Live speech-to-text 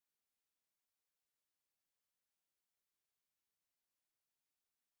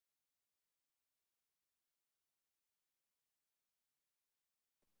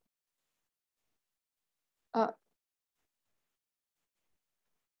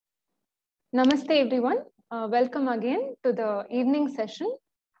Namaste everyone. Welcome again to the evening session.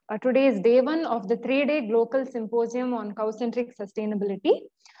 Today is day one of the 3-day Glocal Symposium on Cow-Centric Sustainability.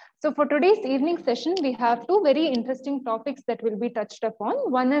 So for today's evening session, we have two very interesting topics that will be touched upon.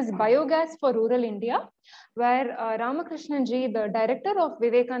 One is biogas for rural India, where Ramakrishnan ji, the director of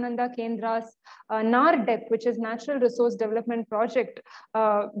Vivekananda Kendra's NARDEP, which is Natural Resource Development Project,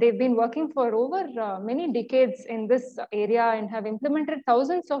 they've been working for over many decades in this area and have implemented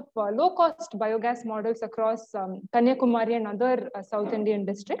thousands of low-cost biogas models across Kanyakumari and other South Indian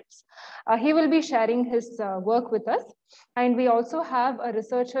districts. He will be sharing his work with us. And we also have a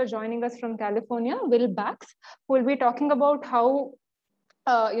researcher joining us from California, Will Bakx, who will be talking about how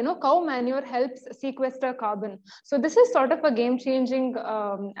cow manure helps sequester carbon. So this is sort of a game-changing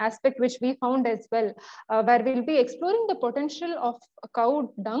aspect which we found as well, where we'll be exploring the potential of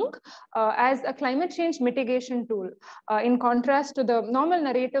cow dung as a climate change mitigation tool, in contrast to the normal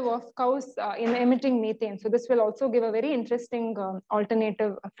narrative of cows in emitting methane. So this will also give a very interesting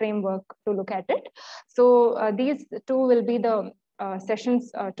alternative framework to look at it. So these two will be the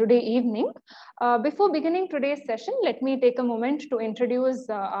sessions today evening. Before beginning today's session, let me take a moment to introduce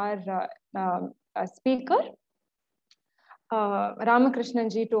our speaker,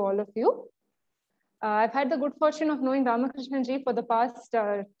 Ramakrishnan ji, to all of you. I've had the good fortune of knowing Ramakrishnan ji for the past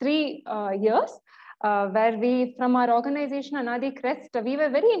 3 years. Where we, from our organization Anadi Crest, we were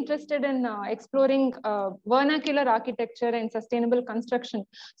very interested in exploring vernacular architecture and sustainable construction.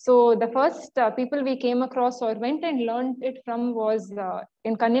 So the first people we came across or went and learned it from was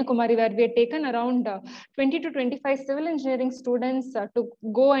in Kanyakumari, where we had taken around 20 to 25 civil engineering students to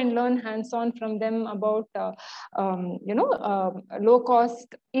go and learn hands-on from them about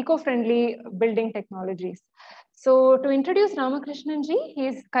low-cost, eco-friendly building technologies. So to introduce Ramakrishnan ji, he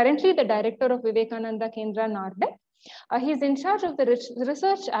is currently the director of Vivekananda Kendra NARDEP. He is in charge of the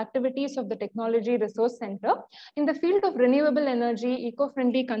research activities of the Technology Resource Center in the field of renewable energy,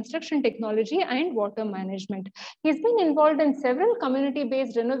 eco-friendly construction technology, and water management. He's been involved in several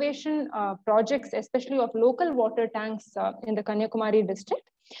community-based renovation projects, especially of local water tanks in the Kanyakumari district.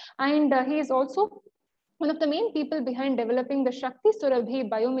 And he is also one of the main people behind developing the Shakti Surabhi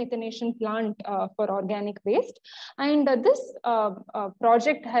biomethanation plant for organic waste. And this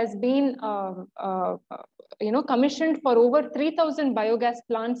project has been commissioned for over 3,000 biogas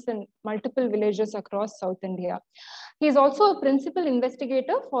plants in multiple villages across South India. He is also a principal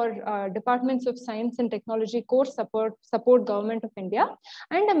investigator for Departments of Science and Technology Core Support Government of India,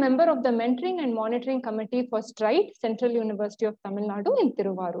 and a member of the Mentoring and Monitoring Committee for STRIDE, Central University of Tamil Nadu in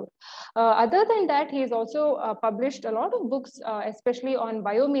Tiruvarur. Other than that, he has also published a lot of books, especially on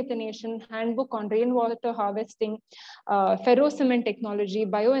biomethanation, handbook on rainwater harvesting, ferrocement technology,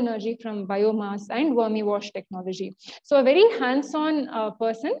 bioenergy from biomass, and vermiwash technology. So a very hands-on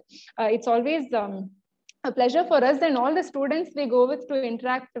person. It's always a pleasure for us and all the students we go with to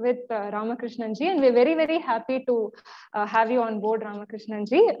interact with Ramakrishnan ji, and we're very, very happy to have you on board, Ramakrishnan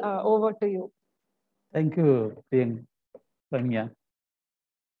ji. Over to you. Thank you, Pragya.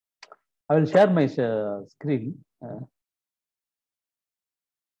 I will share my screen.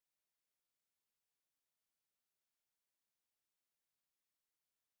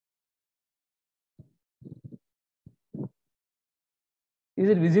 Is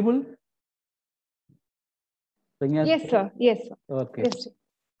it visible? Pragya? Yes, sir. Yes, sir. Okay. Yes, sir.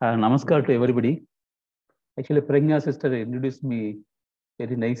 Namaskar to everybody. Actually, Pragya's sister introduced me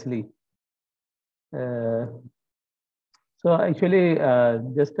very nicely. So actually,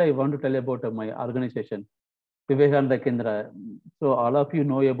 just I want to tell you about my organization, Vivekananda Kendra. So all of you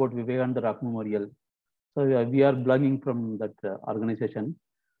know about Vivekananda Rock Memorial. So we are belonging from that organization.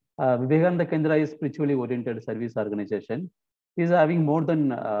 Vivekananda Kendra is spiritually oriented service organization. It is having more than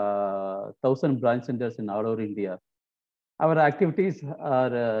 1,000 branch centers in all over India. Our activities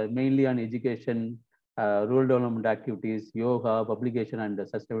are mainly on education, rural development activities, yoga, publication, and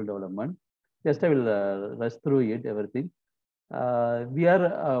sustainable development. Just I will rush through it, everything. We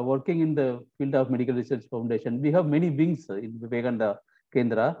are working in the field of Medical Research Foundation. We have many wings in Vivekananda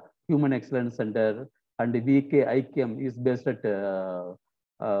Kendra, Human Excellence Center, and the VKNARDEP is based at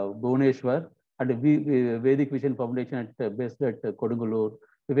Bhubaneswar, and the Vedic Vision Foundation based at Kodungallur,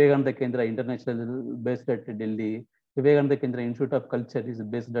 Vivekananda Kendra International based at Delhi, Vivekananda Kendra Institute of Culture is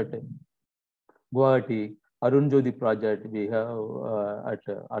based at Guwahati, Arun Jyoti project we have at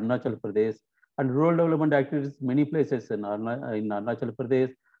Arunachal Pradesh, and rural development activities many places in Arunachal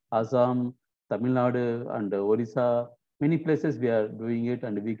Pradesh, Assam, Tamil Nadu, and Odisha. Many places we are doing it,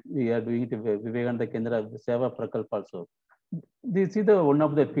 and we are doing it with Vivekananda Kendra Seva Prakalp also. This is the one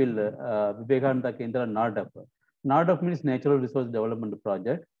of the field, Vivekananda Kendra NARDEP. NARDEP means Natural Resource Development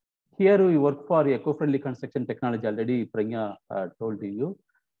Project. here we work for eco-friendly construction technology. Already Pranya told you.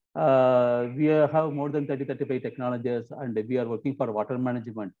 We have more than 35 technologies, and we are working for water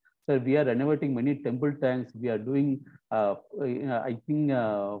management. So we are renovating many temple tanks. We are doing, I think,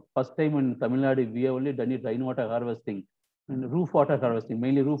 first time in Tamil Nadu, we have only done it rainwater harvesting, and roof water harvesting,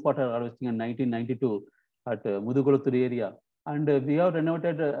 mainly roof water harvesting in 1992 at Mudugalathur area. And we have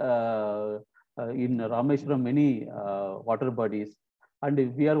renovated in Rameshwaram many water bodies. And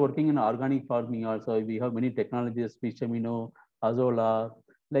we are working in organic farming also. We have many technologies, Fishamino, Azola.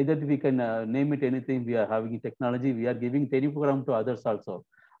 Like that, we can name it anything. We are having technology. We are giving training program to others also.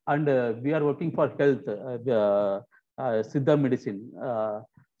 And we are working for health, Siddha medicine.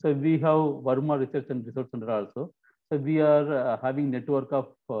 So we have Verma Research and Research Center also. So we are having network of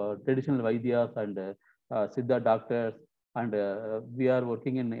traditional Vaidyas and Siddha doctors, and we are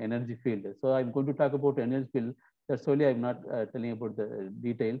working in energy field. So I'm going to talk about energy field. That's only I'm not telling about the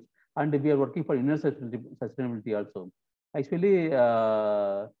details. And we are working for inner sustainability also. Actually,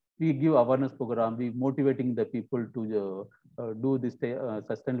 we give awareness program. We motivating the people to do this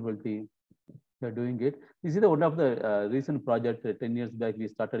sustainability. We are doing it. This is one of the recent project. 10 years back, we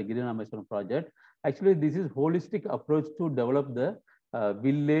started V.Ramakrishnan project. Actually, this is holistic approach to develop the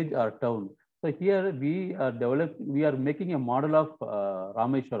village or town. So here we are making a model of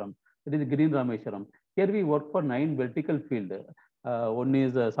Rameshwaram. It is green Rameshwaram. Here we work for 9 vertical field. One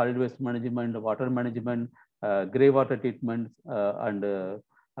is solid waste management, water management, grey water treatments, and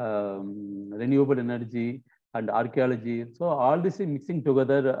renewable energy and archaeology. So all this is mixing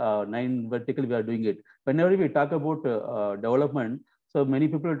together, 9 vertical we are doing it. Whenever we talk about development, so many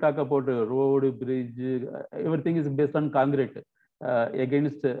people talk about road, bridge, everything is based on concrete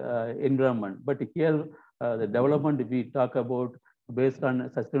against environment. But here the development we talk about based on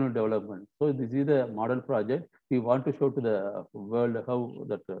sustainable development. So this is the model project. We want to show to the world how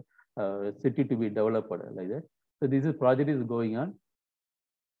that city to be developed like that. So this project is going on.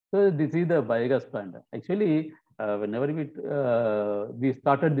 So this is the biogas plant. Actually, whenever we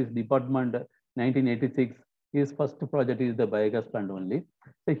started this department 1986, his first project is the biogas plant only.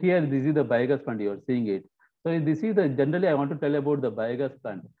 So here, this is the biogas plant, you are seeing it. So this is the, generally I want to tell about the biogas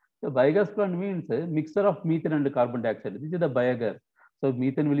plant. The biogas plant means a mixture of methane and carbon dioxide. This is the biogas. So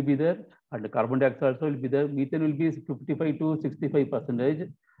methane will be there and carbon dioxide also will be there. Methane will be 55 to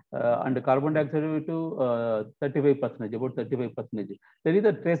 65%. And carbon dioxide to 35%, about 35%. There is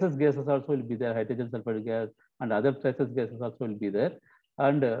the traces gases also will be there, hydrogen sulfide gas and other traces gases also will be there.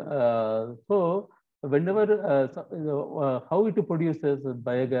 And so whenever, how it produces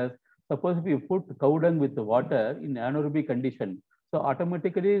biogas, suppose if you put cow dung with water in anaerobic condition, so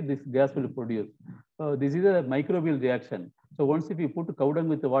automatically this gas will produce. So this is a microbial reaction. So once if you put cow dung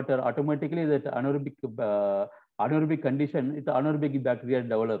with water, automatically that anaerobic condition, it's anaerobic bacteria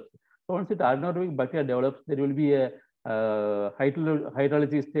develops. So once it anaerobic bacteria develops, there will be a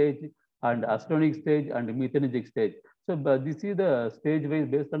hydrology stage and acetonic stage and methanogenic stage. So this is the stage wise,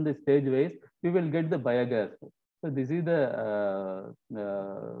 based on the stage wise, we will get the biogas. So this is the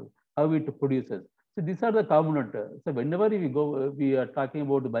how it produces. So these are the component. So whenever we are talking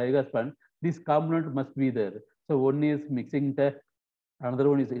about the biogas plant, this component must be there. So one is mixing tank, another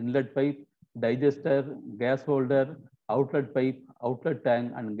one is inlet pipe, digester, gas holder, outlet pipe, outlet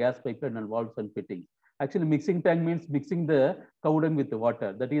tank, and gas pipeline and valves and fittings. Actually, mixing tank means mixing the cow dung with the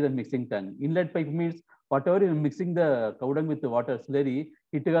water. That is the mixing tank. Inlet pipe means whatever is mixing the cow dung with the water slurry,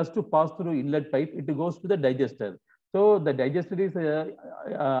 it has to pass through inlet pipe. It goes to the digester. So the digester is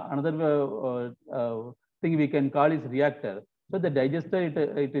another thing we can call is reactor. So the digester,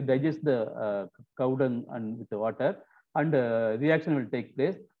 it digests the cow dung and with the water, and reaction will take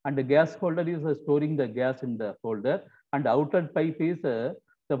place. And the gas holder is storing the gas in the holder, and outlet pipe is the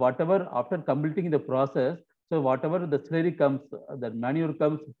whatever after completing the process. So whatever the slurry comes, the manure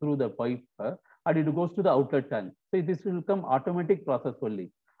comes through the pipe, and it goes to the outlet tank. So this will come automatic process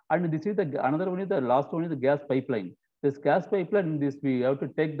only. And this is the another one is the last one is the gas pipeline. This gas pipeline, this we have to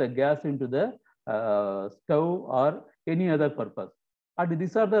take the gas into the stove or any other purpose. And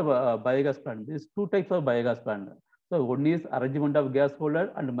these are the biogas plant. These 2 types of biogas plant. So one is arrangement of gas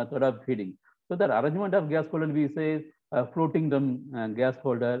holder and method of feeding. So the arrangement of gas holder, we say floating drum gas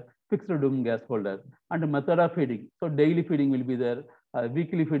holder, fixed drum gas holder, and method of feeding. So daily feeding will be there,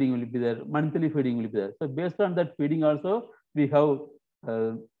 weekly feeding will be there, monthly feeding will be there. So based on that feeding also, we have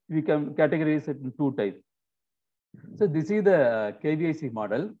we can categorize it in 2 types. So this is the KVIC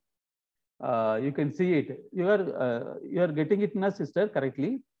model. You can see it. You are getting it, na sister,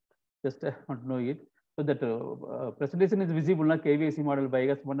 correctly? Just want to know it. So that presentation is visible, na KVIC model,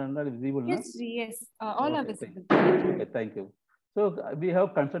 biogas model is visible, na? Yes, yes, all are visible. Okay, thank you. So we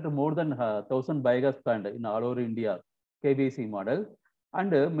have constructed more than 1,000 biogas plant in all over India, KBC model.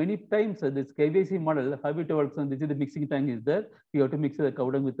 And many times this KBC model, how it works, and this is the mixing tank is there. You have to mix the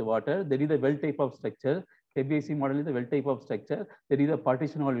cow dung with the water. There is a well type of structure. KBC model is a well type of structure. There is a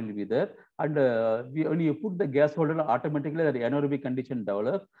partition wall will be there. And when you put the gas holder, automatically the anaerobic condition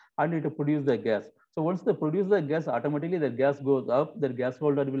develops and it produce the gas. So once they produce the gas, automatically the gas goes up, the gas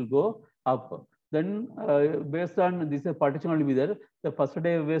holder will go up. Then based on this partition will be there, the first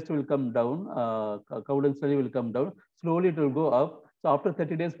day waste will come down, cow dung slurry will come down, slowly it will go up. So after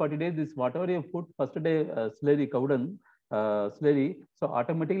 30 days, 40 days, this whatever you put first day slurry, cow dung slurry, so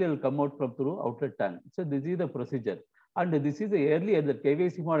automatically it will come out from through outlet tank. So this is the procedure. And this is the earlier the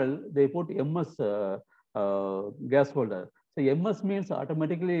KVC model, they put MS gas holder. So MS means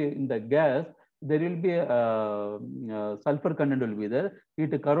automatically in the gas, there will be a sulfur content will be there.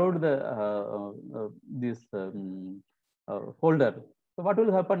 It corrode the this holder. So what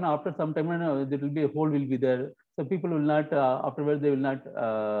will happen after some time? There will be a hole will be there. So people will not afterwards they will not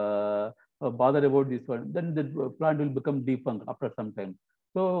bother about this one. Then the plant will become defunct after some time.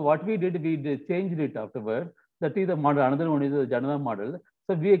 So what we did, we changed it afterwards. That is the model. Another one is the Janada model.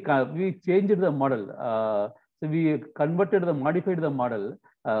 So we changed the model. So we converted the modified the model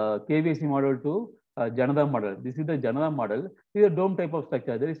KVC model to Janada model. This is the Janada model. This is a dome type of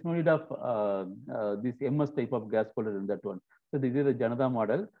structure. There is no need of this MS type of gas holder in that one. So this is the Janada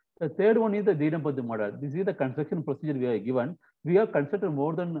model. The third one is the V.Ramakrishnan model. This is the construction procedure we are given. We have constructed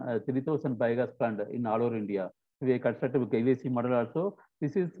more than 3,000 biogas plant in all over India. We have constructed KVC model also.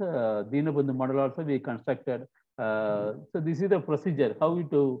 This is V.Ramakrishnan model also we constructed. So this is the procedure, how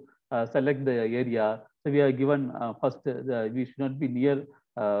to select the area. So we are given first, we should not be near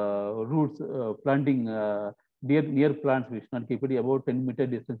roots, planting near plants, we should not keep it about 10-meter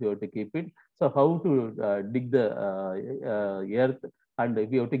distance, you have to keep it. So how to dig the earth, and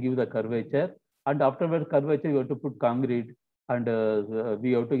we have to give the curvature, and afterwards curvature you have to put concrete, and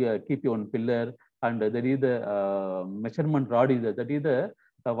we have to keep one pillar, and there is the measurement rod is there. That is the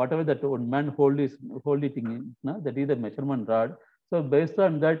whatever that one man hold it in, that is the measurement rod. So based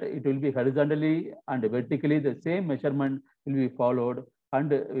on that, it will be horizontally and vertically the same measurement will be followed and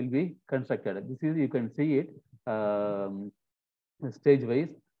will be constructed. This is, you can see it stage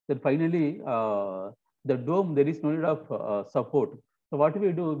wise. Then finally, the dome, there is no need of support. So what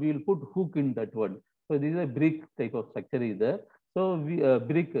we do, we will put hook in that one. So this is a brick type of structure is there. So we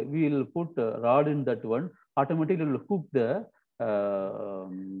brick, we will put rod in that one. Automatically will hook the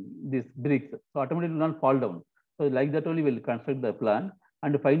these bricks. So automatically will not fall down. So like that only we'll construct the plan.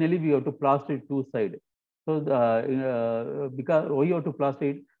 And finally, we have to plaster it two side. So because why you have to plaster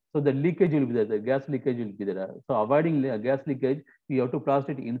it? So the leakage will be there, the gas leakage will be there. So avoiding gas leakage, we have to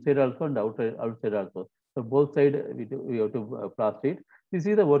plaster it inside also and outside also. So both sides we have to plaster it. This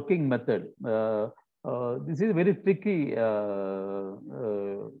is the working method. This is very tricky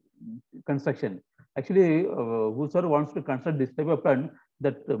construction. Actually, whosoever wants to construct this type of plant,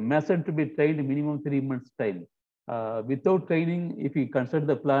 that mason to be trained minimum 3 months time. Without training, if he construct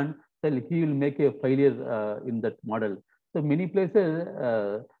the plant, then he will make a failure in that model. So many places,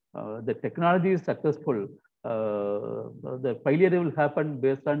 the technology is successful. The failure will happen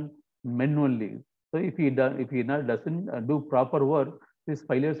based on men only. So if he doesn't do proper work, these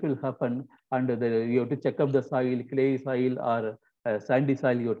failures will happen, and you have to check up the soil, clay soil or sandy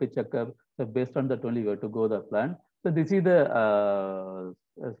soil. You have to check up. So based on that only, you have to go the plant. So this is the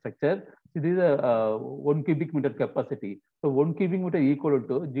structure. This is a 1 cubic meter capacity. So 1 cubic meter equal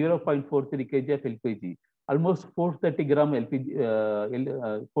to 0.43 kg of LPG, almost 430 gram LPG,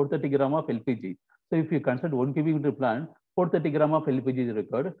 430 gram of LPG. So if you consider 1 cubic meter plant, 430 gram of LPG is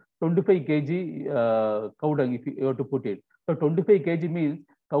required. 25 kg cow dung if you have to put it. So 25 kg means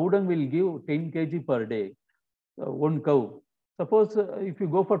cow dung will give 10 kg per day, one cow. Suppose if you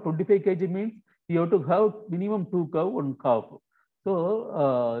go for 25 kg means you have to have minimum 2 cow, 1 calf.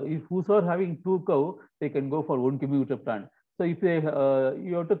 So if whosoever having 2 cow, they can go for 1 cubic meter plant. So if they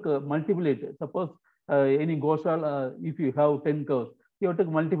you have to multiply it. Suppose any gosal, if you have 10 cows, you have to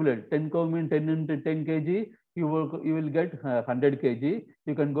multiply it. 10 cow means 10 into 10 kg. You will get 100 kg.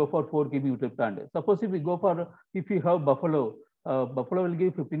 You can go for 4 cubic meter plant. Suppose if you have buffalo, buffalo will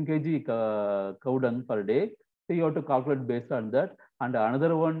give 15 kg cow dung per day. So you have to calculate based on that. And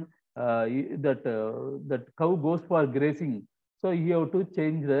another one, that cow goes for grazing. So you have to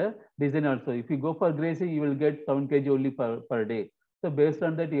change the design also. If you go for grazing, you will get 7 kg only per day. So based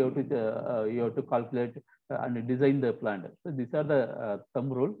on that, you have to calculate and design the plant. So these are the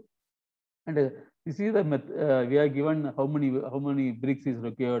thumb rule. And this is the we are given how many bricks is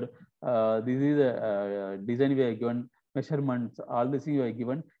required. This is the design we are given. measurements, all this we are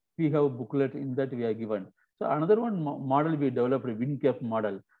given. We have a booklet in that we are given. So another one model we developed, a wind cap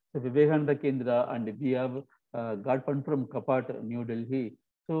model. So Vivekananda Kendra, and we have got fund from Kapat, New Delhi.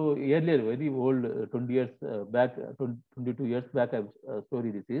 So earlier, very old, 20 years back, 22 years back,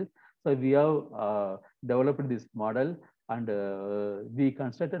 story this is. So we have developed this model, and we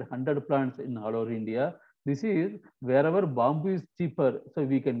constructed 100 plants in all over India. This is wherever bamboo is cheaper, so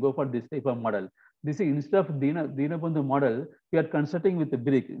we can go for this type of model. This is instead of Dinabandhu model, we are constructing with the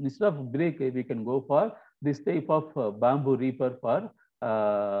brick. Instead of brick, we can go for this type of bamboo reaper for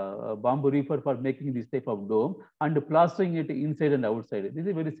making this type of dome and plastering it inside and outside. This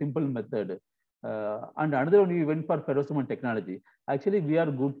is a very simple method. And another one, we went for ferrocement technology. Actually, we are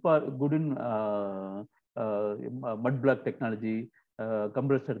good in mud block technology,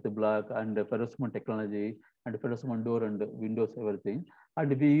 compressed earth block, and ferrocement technology, and ferrocement door and windows, everything.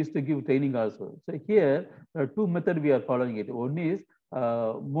 And we used to give training also. So here, two methods we are following it. One is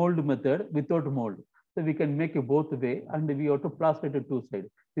mold method without mold. So we can make it both way, and we have to plaster it to two sides.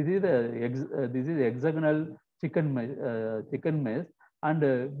 This is hexagonal chicken mesh,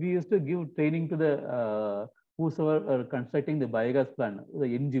 and we used to give training to the whosoever are constructing the biogas plant, the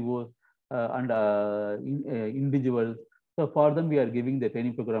NGOs and individuals. So for them, we are giving the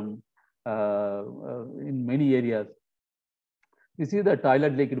training program in many areas. This is the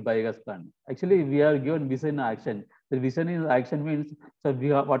toilet liquid biogas plant. Actually, we are given vision action. The vision in action means, so we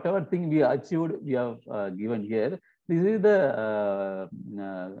have whatever thing we achieved, we have given here. This is the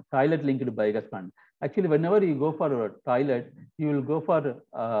toilet linked biogas plant. Actually, whenever you go for a toilet, you will go for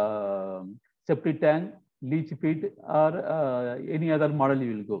septic tank, leach pit, or any other model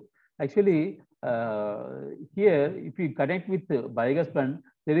you will go. Actually, here, if you connect with the biogas plant,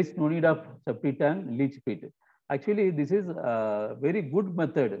 there is no need of septic tank, leach pit. Actually, this is a very good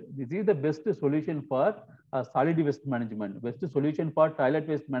method. This is the best solution for solid waste management, best solution for toilet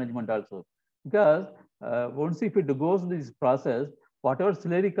waste management also. Because once if it goes this process, whatever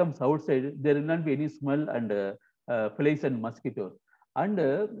slurry comes outside, there will not be any smell and flies and mosquitoes. And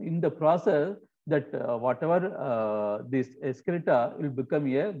in the process, that whatever this excreta will become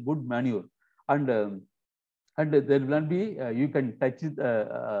a good manure. And there will not be, you can touch it,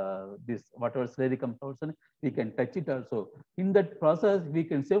 this whatever slurry comes outside, we can touch it also. In that process, we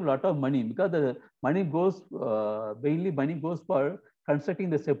can save a lot of money, because the money goes, mainly money goes for constructing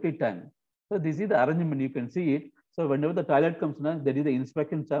the septic tank. So this is the arrangement, you can see it. So whenever the toilet comes now, there is the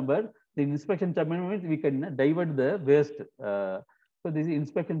inspection chamber. The inspection chamber means we can divert the waste. So this is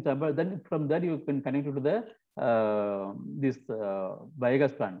inspection chamber. Then from there you can connect it to the this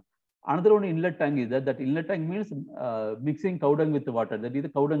biogas plant. Another one inlet tank is that inlet tank means mixing cow dung with water. That is the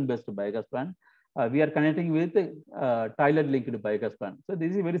cow dung based biogas plant. We are connecting with toilet linked biogas plant. So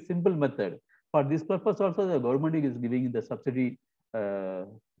this is a very simple method. For this purpose also, the government is giving the subsidy to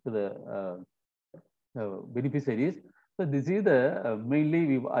the beneficiaries. So this is the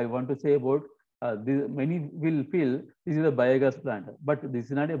mainly I want to say about many will feel this is a biogas plant, but this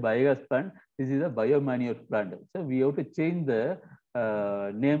is not a biogas plant. This is a biomanure plant. So we have to change the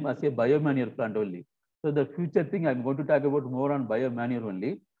name as a biomanure plant only. So the future thing I'm going to talk about more on biomanure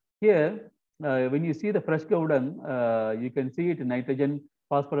only. Here, when you see the fresh cow dung, you can see it nitrogen,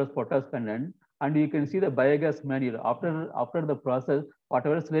 phosphorus, potash content, and you can see the biogas manure. After the process,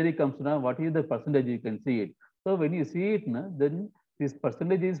 whatever slurry comes now, what is the percentage, you can see it. So when you see it, then this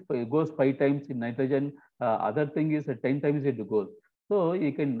percentage is goes 5 times in nitrogen. Other thing is 10 times it goes. So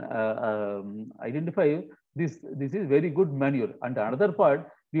you can identify this is very good manure. And another part,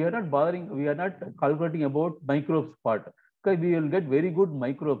 we are not bothering, we are not calculating about microbes part, because we will get very good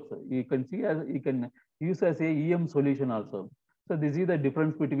microbes. You can see, as you can use as a EM solution also. So this is the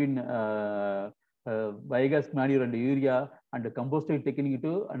difference between biogas manure and urea, and the composting technique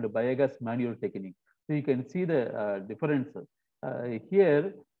too, and the biogas manure technique. So you can see the difference.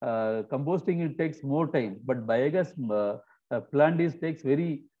 Here, composting it takes more time, but biogas plant takes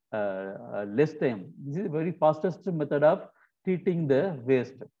very less time. This is the very fastest method of treating the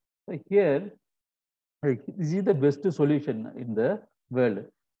waste. So here, this is the best solution in the world.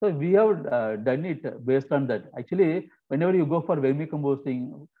 So we have done it based on that. Actually, whenever you go for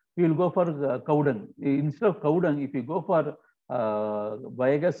vermicomposting, you will go for cow dung. Instead of cow dung, if you go for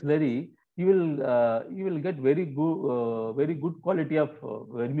biogas slurry, you will get very good quality of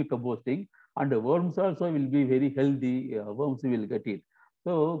vermicomposting, and the worms also will be very healthy. Worms will get it.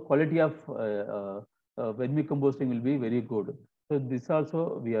 So quality of vermicomposting will be very good. So this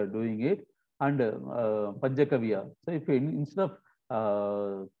also we are doing it. And Panchakavya. So if you, instead of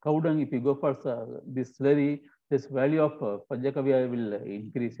cow dung, if you go for this slurry, this value of Panchakavya will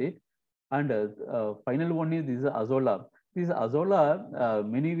increase it. And final one is this Azola. This Azola,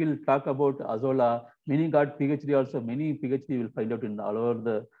 many will talk about Azola. Many got PhD also. Many PhD will find out in all over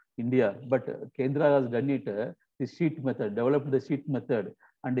the India. But Kendra has done it. The sheet method, developed the sheet method,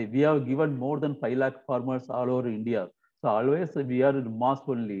 and we have given more than 5 lakh farmers all over India. So always we are in mass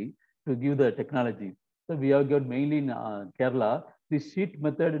only to give the technology. So we have got mainly in Kerala. The sheet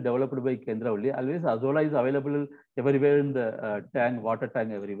method developed by Kendra only. Always Azola is available everywhere in the tank, water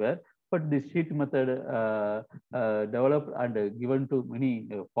tank everywhere. But this sheet method developed and given to many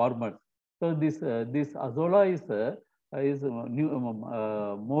farmers. So this Azola is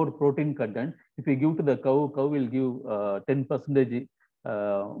more protein content. If you give to the cow will give 10%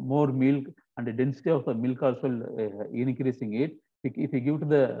 more milk, and the density of the milk also increasing it. If you give to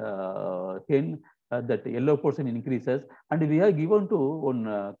the hen, that yellow portion increases. And we have given to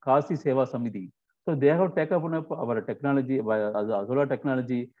one Kasi Seva Samiti. So they have taken up our technology, Azola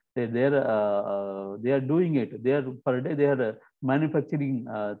technology. They are doing it. They are per day they are manufacturing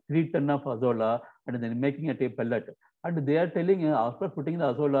 3 tons of Azola and then making it a pellet. And they are telling after putting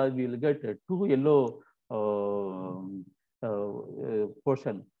the Azola, we will get 2 yellow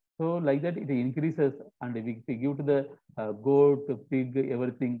portion. So like that it increases, and we give to the goat, pig,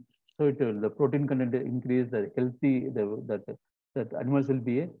 everything. So it the protein content increase, the healthy, that animals will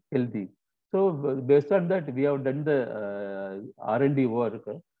be healthy. So based on that, we have done the R&D work.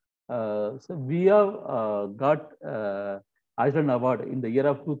 So we have got Iceland Award in the year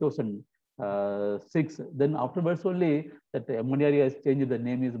of 2006. Then afterwards only that ammonia has changed the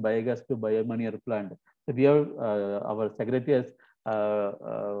name is Biogas to Biomanure plant. So we have our secretary has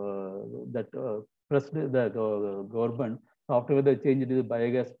pressed the government. So afterwards they changed it to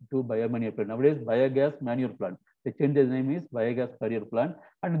Biogas to Biomanure plant. Nowadays Biogas manure plant. They changed the name is Biogas manure plant.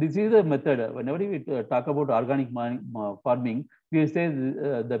 And this is the method. Whenever we talk about organic farming, we say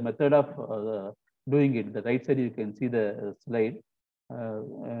the method of doing it. The right side you can see the slide,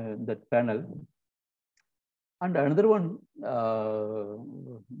 that panel. And another one,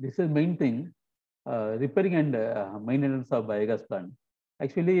 this is main thing, repairing and maintenance of biogas plant.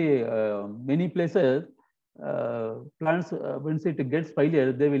 Actually, many places, plants, once it gets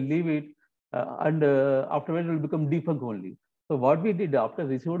failure, they will leave it, and afterwards it will become defunct only. So what we did after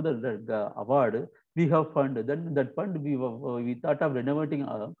received the award, we have fund. Then that fund we thought of renovating,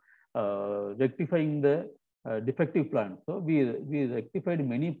 rectifying the defective plants. So we rectified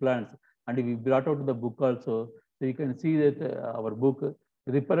many plants, and we brought out the book also. So you can see that our book,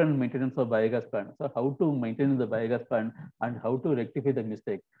 repair and maintenance of biogas plant. So how to maintain the biogas plant and how to rectify the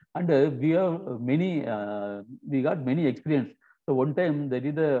mistake. And we have many, we got many experience. So one time there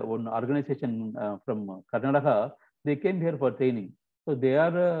is one organization from Karnataka. They came here for training. So they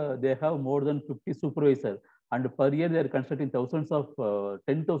have more than 50 supervisors, and per year they are constructing thousands of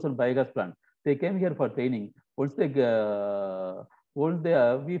 10,000 biogas plants. They came here for training. Once we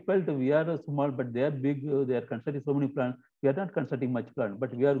felt we are small, but they are big. They are constructing so many plants. We are not constructing much plant,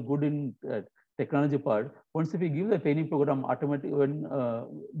 but we are good in technology part. Once we give the training program, automatically when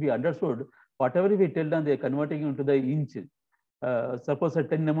we understood whatever we tell them, they are converting into the inch. Suppose a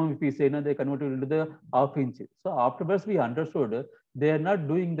 10 mm if we say, they converted into the half inch. So afterwards we understood they are not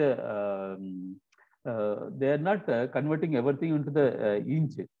doing they are not converting everything into the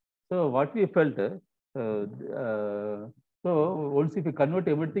inch. So what we felt, so once if you convert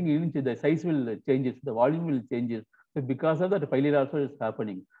everything in inch, the size will changes, the volume will changes. So because of that, failure also is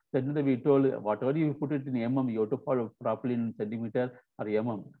happening. Then we told whatever you put it in mm, you have to follow properly in centimeter or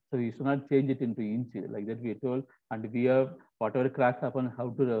mm. So you should not change it into inch. Like that we told, and we have whatever cracks happen, how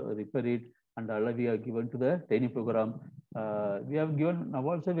to repair it, and all we have given to the training program. We have given now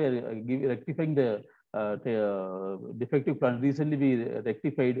also we are rectifying the defective plant. Recently, we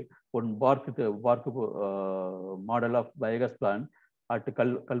rectified one bark model of biogas plant at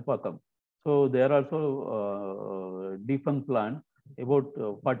Kalpakam. So there are also defunct plant, about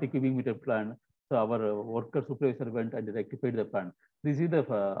 40 cubic meter plant. So our worker supervisor went and rectified the plant. This is the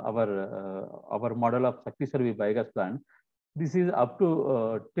our model of Shakti Survey biogas plant. This is up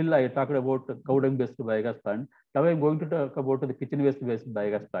to till I talked about cow dung based biogas plant. Now I'm going to talk about the kitchen waste based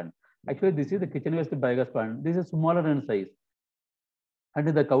biogas plant. Actually, this is the kitchen waste biogas plant. This is smaller in size, and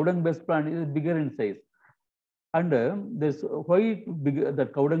the cow dung based plant is bigger in size. And this why the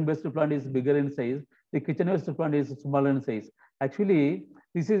cow dung based plant is bigger in size, the kitchen waste plant is smaller in size. Actually,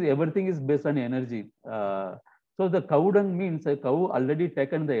 this is everything is based on energy. So the cow dung means a cow already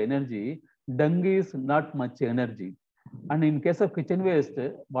taken the energy. Dung is not much energy. And in case of kitchen waste,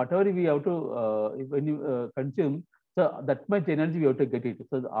 whatever we have to when you consume, so that much energy we have to get it.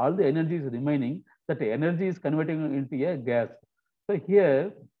 So all the energy is remaining. That energy is converting into a gas. So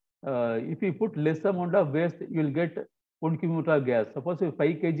here if you put less amount of waste, you will get 1 cubic meter of gas. Suppose 5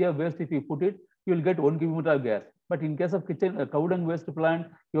 kg of waste, if you put it, you will get 1 cubic meter of gas. But in case of kitchen cow dung waste plant,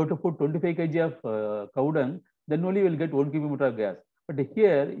 you have to put 25 kg of cow dung, then only you will get 1 cubic meter of gas. But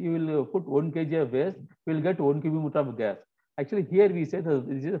here you will put 1 kg of waste, you will get 1 cubic meter of gas. Actually, here we say that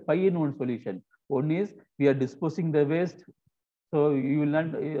this is a 5-in-1 solution. One is we are disposing the waste, so you will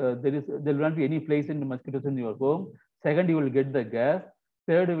not there will not be any place in the mosquitoes in your home. Second, you will get the gas.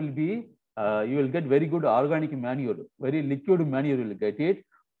 Third will be you will get very good organic manure, very liquid manure you will get it.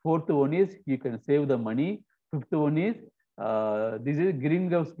 Fourth one is you can save the money. Fifth one is this is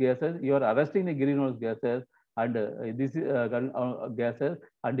greenhouse gases. You are arresting the greenhouse gases, and this is gases,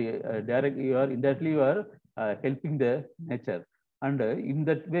 and direct you are indirectly you are helping the nature. And in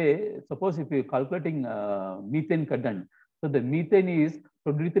that way, suppose if you are calculating methane content, so the methane is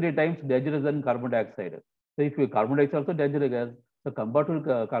 23 times dangerous than carbon dioxide. So if you carbon dioxide also dangerous gas, so compared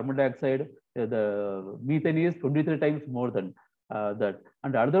to carbon dioxide, the methane is 23 times more than that.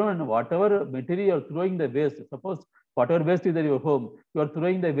 And other one, whatever material you are throwing the waste, suppose whatever waste is in your home, you are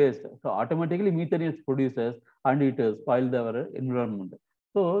throwing the waste, so automatically methane is produces and it spoils our environment.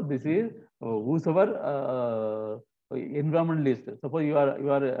 So this is whosoever environmentalist. Suppose you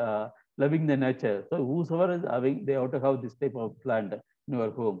are loving the nature. So whosoever is having, they have to have this type of plant in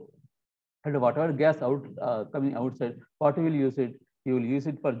your home. And whatever gas coming outside, what you will use it? You will use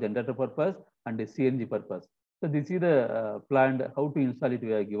it for generator purpose and the CNG purpose. So this is the plant. How to install it?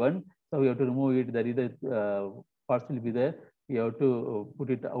 We are given. So we have to remove it. There is a parts will be there. You have to put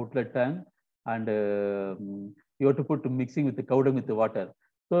it outlet tank, and you have to put mixing with the cow dung with the water.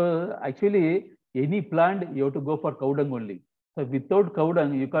 So actually, any plant you have to go for cow dung only. So without cow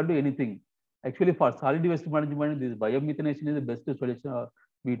dung, you can't do anything. Actually, for solid waste management, this biomethanation is the best solution.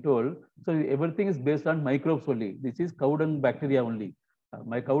 We told. So everything is based on microbes only. This is cow dung bacteria only.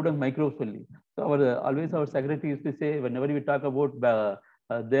 My cow dung microbes only. So always our secretary used to say, whenever we talk about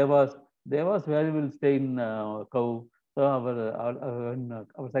devas where we will stay in cow. So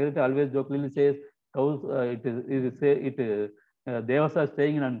our secretary always jokingly says cows devas are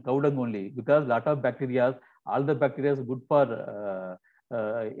staying in cow dung only, because lot of bacteria, all the bacteria is good for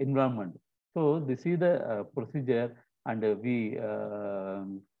environment. So this is the procedure, and we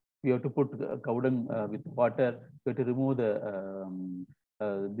have to put cow dung with water. We have to remove the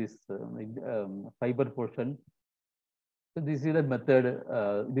this fiber portion. So this is the method.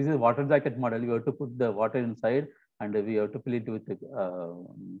 This is water jacket model. You have to put the water inside, and we have to fill it with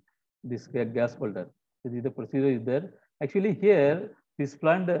this gas holder. This is the procedure is there. Actually, here this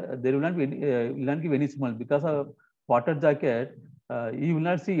plant there will not be will not give any smell, because of water jacket. You will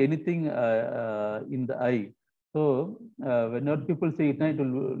not see anything in the eye. So whenever people see it, it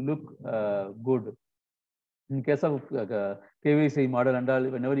will look good. In case of KVC model and all,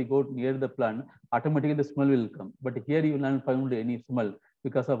 whenever you go near the plant, automatically the smell will come. But here you will not find any smell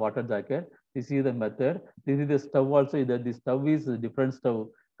because of water jacket. This is the method. This is the stove also. The stove is a different stove,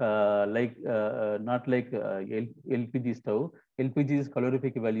 not like LPG stove. LPG's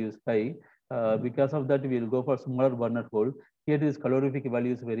calorific value is high. Because of that, we will go for smaller burner hole. Here this calorific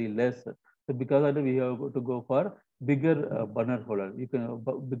value is very less. So because of that, we have to go for bigger burner hole. You can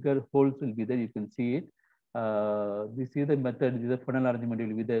bigger holes will be there. You can see it. This is the method. This is the funnel arrangement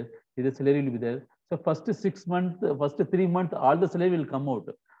will be there. This is the slurry will be there. So first 6 months, first 3 months, all the slurry will come out.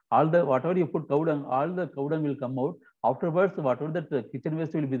 All the whatever you put cow dung, all the cow dung will come out. Afterwards, whatever that kitchen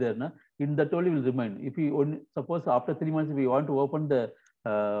waste will be there, in that only will remain. If you only, suppose after 3 months, if you want to open the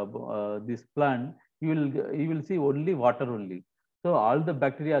this plant, you will see only water only. So all the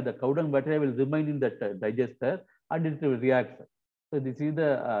bacteria, the cow dung bacteria will remain in that digester, and it will react. So this is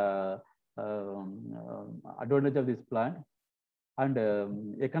the advantage of this plant, and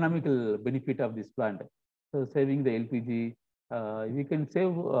economical benefit of this plant. So saving the LPG, we can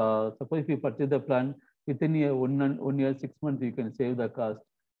save. Suppose if you purchase the plant within one year, 6 months, you can save the cost.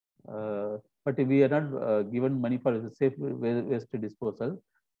 But we are not given money for safe waste disposal.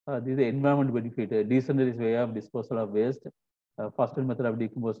 This is the environment benefit, a decentralized way of disposal of waste, faster method of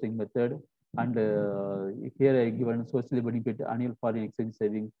decomposing method, and here I given social benefit, annual foreign exchange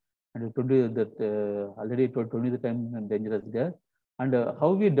saving, and 20 that already 20 the time dangerous gas. And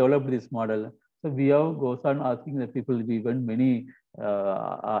how we developed this model. So we have goes on asking the people. We went many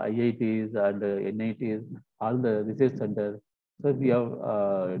IITs and NITs, all the research centers. So we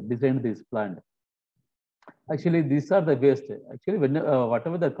have designed this plant. Actually, these are the waste. Actually, when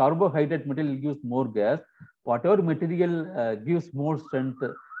whatever the carbohydrate material gives more gas, whatever material gives more strength,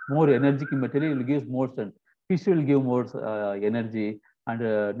 more energetic material gives more strength. Fish will give more energy, and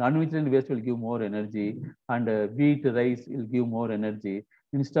non-nutrient waste will give more energy, and wheat, rice will give more energy.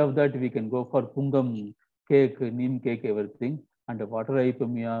 Instead of that, we can go for pungam cake, neem cake, everything, and water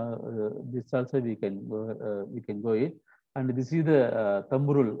hypomia. This also we can go it. And this is the thumb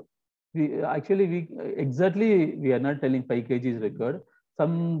rule. We exactly we are not telling 5 kg is required.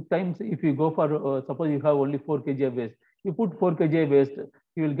 Sometimes if you go for suppose you have only 4 kg of waste, you put 4 kg of waste,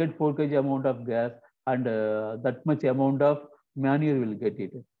 you will get 4 kg amount of gas, and that much amount of manure will get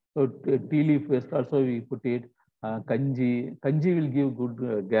it. So tea leaf waste also we put it. Kanji will give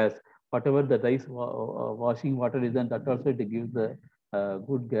good gas. Whatever the rice washing water is, and that also it gives the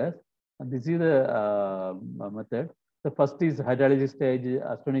good gas. And this is the method. The first is hydrolysis stage,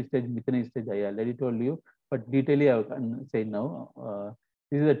 astonic stage, methanic stage. I already told you, but detailing I can say now.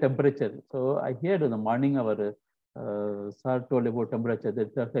 This is the temperature. So I heard in the morning our sir told about temperature.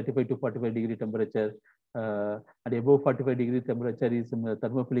 That's 35 to 45 degree temperature. And above 45 degree temperature is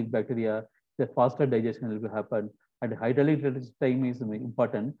thermophilic bacteria. The faster digestion will happen. And hydraulic retention time is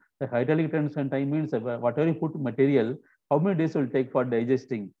important. The hydraulic retention time means whatever you put material, how many days will take for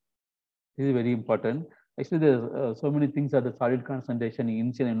digesting. This is very important. Actually, there's so many things are the solid concentration,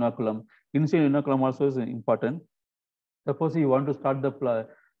 initial inoculum. Initial inoculum also is important. Suppose you want to start the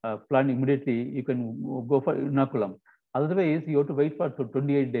plant immediately, you can go for inoculum. Otherwise, you have to wait for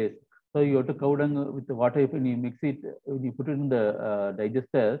 28 days. So you have to cow dung with the water. When you mix it, when you put it in the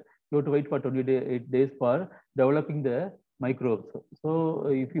digester, you have to wait for 28 days for developing the microbes. So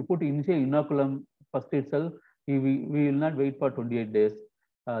if you put initial inoculum first itself, we will not wait for 28 days.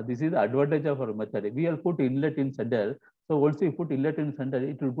 This is the advantage of our method. We will put inlet in center. So once you put inlet in center,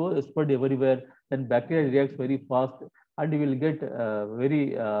 it will go spread everywhere. Then bacteria reacts very fast, and you will get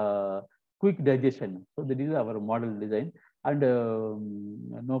very quick digestion. So that is our model design. And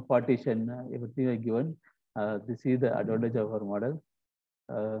no partition, everything is given. This is the advantage of our model.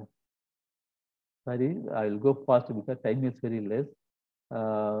 Sorry, I will go fast because time is very less.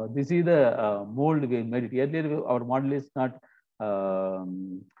 This is the mold we made it. Earlier, our model is not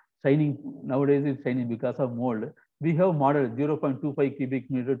shining. Nowadays, it's shining because of mold. We have model 0.25 cubic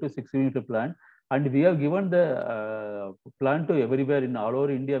meter to 6 meter plant, and we have given the plant to everywhere in all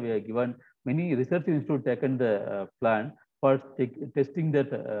over India. We have given many research institutes taken the plant for testing that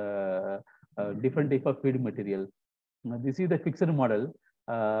different type of feed material. This is the fixed model.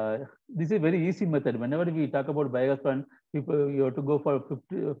 This is a very easy method. Whenever we talk about biogas plant, you have to go for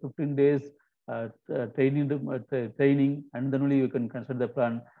 15 days training, and then only you can construct the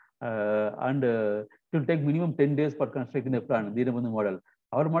plant. And it will take minimum 10 days for constructing the plant. Deenabandhu model.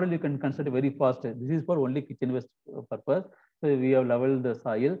 Our model you can construct very fast. This is for only kitchen waste purpose. So we have leveled the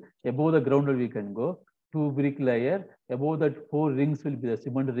soil. Above the ground we can go. 2 brick layer. Above that 4 rings will be the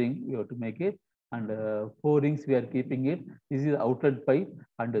cement ring. You have to make it. And 4 rings we are keeping it. This is the outlet pipe,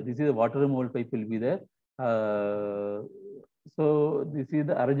 and this is the water mold pipe will be there. So this is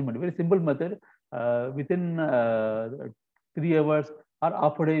the arrangement. Very simple method. Within 3 hours or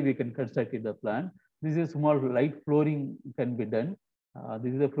half a day we can construct the plant. This is small light flooring can be done.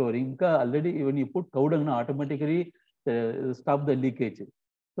 This is the flooring. Already when you put cow dung, automatically stop the leakage.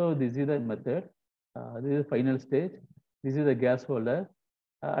 So this is the method. This is the final stage. This is the gas holder.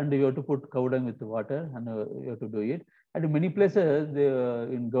 And you have to put cow dung with water, and you have to do it. And many places,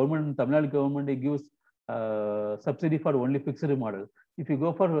 in government, Tamil Nadu government, it gives subsidy for only fixed model. If you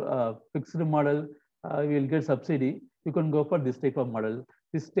go for fixed model, you will get subsidy. You can go for this type of model.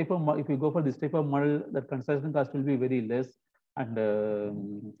 This type of if you go for this type of model, the construction cost will be very less, and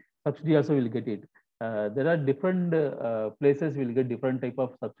subsidy also will get it. There are different places will get different type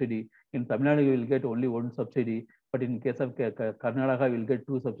of subsidy. In Tamil Nadu, you will get only 1 subsidy, but in case of Karnataka, you will get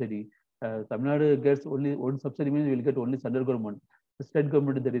 2 subsidy. Tamil Nadu gets only 1 subsidy, means you will get only central government. The state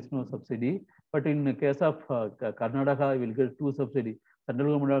government, there is no subsidy. But in the case of Karnataka, you will get 2 subsidy.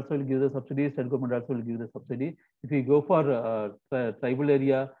 Central government also will give the subsidy, state government also will give the subsidy. If you go for tribal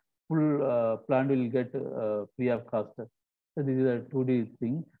area, full plant will get free of cost. So this is a 2D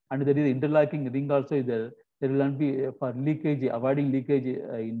thing. And there is interlocking ring also is there. There will not be for leakage, avoiding leakage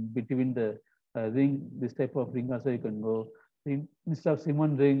in between the ring. This type of ring also you can go. Instead of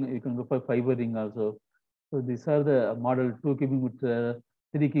cement ring, you can go for fiber ring also. So these are the model 2 cubic meter,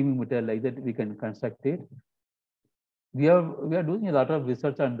 3 cubic meter, like that we can construct it. We are doing a lot of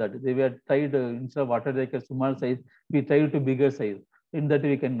research on that. They were tried instead of water like a small size, we tried to bigger size. In that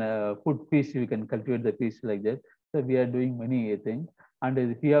we can put fish, we can cultivate the fish like that. So we are doing many things.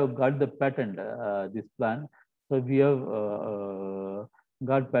 And we have got the patent, this plan. So we have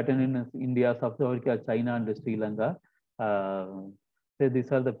got patent in India, South Africa, China, and Sri Lanka. So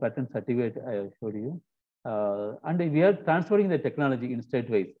these are the patent certificate I showed you. And we are transferring the technology in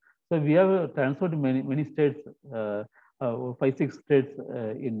state-wise. So we have transferred many states. 5-6 states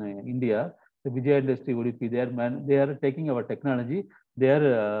in India. The Vijay industry UDP, they are taking our technology, they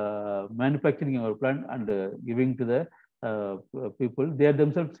are manufacturing our plant and giving to the people. They are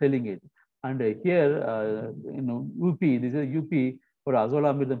themselves selling it. And here, UP, this is UP for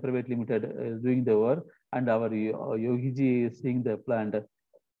Azola Amirdham Private Limited is doing the work, and our Yogi ji is seeing the plant.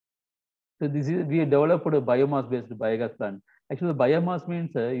 So this is, we developed a biomass-based biogas plant. Actually, the biomass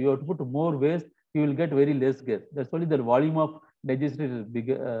means you have to put more waste, you will get very less gas. That's only the volume of digested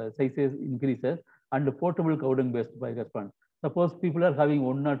sizes increases, and the portable cow dung-based biogas plant. Suppose people are having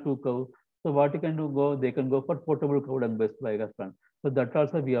 1 or 2 cows, so what you can do, they can go for portable cow dung-based biogas plant. So that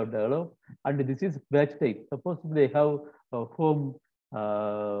also we have developed, and this is batch type. Suppose they have a home,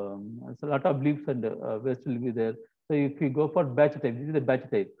 so a lot of leaves and waste will be there. So if you go for batch type, this is the batch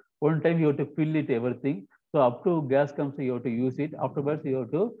type. One time you have to fill it everything. So up to gas comes, you have to use it. Afterwards, you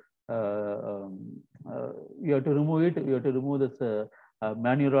have to remove it. You have to remove this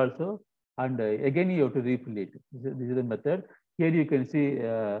manure also, and again you have to refill it. This is the method. Here you can see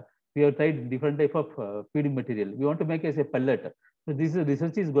we have tried different type of feeding material. We want to make as a pellet. So this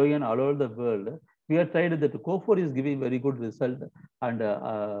research is going on all over the world. We have tried that COFOR is giving very good result, and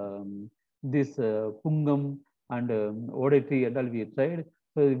this pungam and OD3 and all we have tried.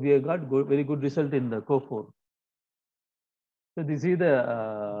 So we have got very good result in the COFOR. So this is the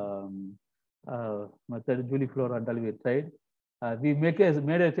method Juliflora and all we have tried. We made as a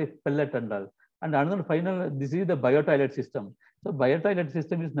pellet and all. And another final, this is the biotoilet system. So biotoilet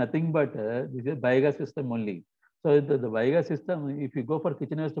system is nothing but this is biogas system only. So the biogas system, if you go for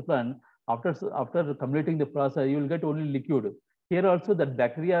kitchen waste plant, after completing the process, you will get only liquid. Here also that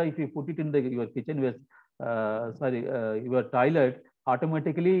bacteria, if you put it in your kitchen waste, your toilet,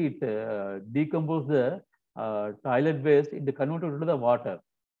 automatically it decomposes the toilet waste, it converted to the water.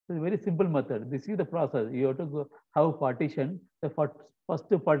 So it's a very simple method. This is the process. You have to have partition. The first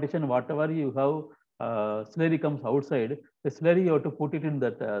partition, whatever you have, slurry comes outside. The slurry you have to put it in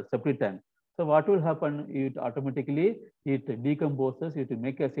that septic tank. So what will happen? It automatically decomposes. It will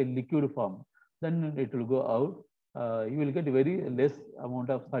make as a liquid form. Then it will go out. You will get very less amount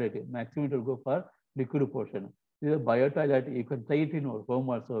of solid. Maximum it will go for liquid portion. This is a biotoilet. You can try it in our home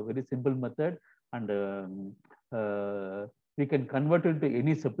also. Very simple method, and we can convert it to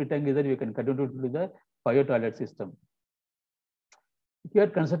any septic tank. Either you can convert it to the biotoilet system. We are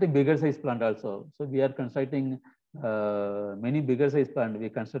constructing bigger size plant also. So we are constructing many bigger size plant. We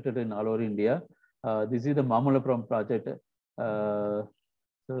constructed in all over India. This is the Mamalapuram project. So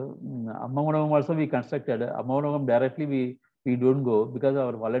Ammanguram also we constructed. Ammanguram directly we don't go because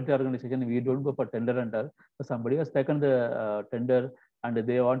our volunteer organization, we don't go for tender and all. So somebody has taken the tender and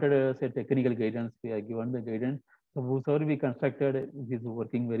they wanted say technical guidance. We are given the guidance. So whosoever we constructed is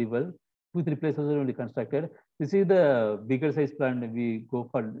working very well. 2-3 places already constructed. This is the bigger size plant. We go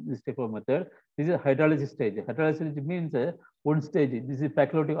for this type of method. This is a hydrolysis stage. Hydrolysis means one stage. This is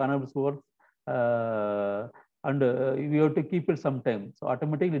facultative anaerobic works, and we have to keep it some time. So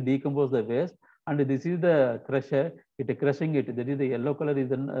automatically decompose the waste. And this is the crusher. It crushing it. That is the yellow color is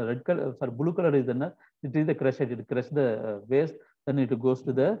the red color. Sorry, blue color is the. It is the crusher. It crush the waste. Then it goes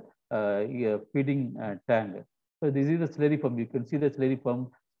to the feeding tank. So this is the slurry pump. You can see the slurry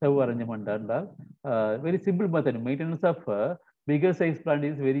pump. Arrangement and very simple method. Maintenance of bigger size plant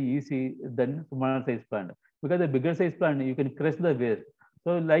is very easy than smaller size plant, because the bigger size plant you can crush the waste.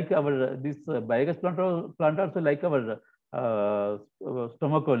 So like our this biogas plant also like our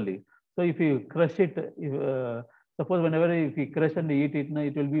stomach only. So if you crush it, suppose whenever if you crush and eat it,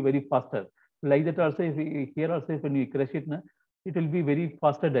 it will be very faster. Like that also, if we, here also when you crush it, it will be very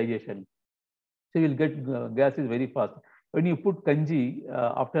faster digestion. So you will get gas is very fast. When you put kanji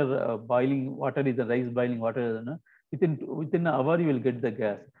after boiling water, is the rice boiling water, within an hour you will get the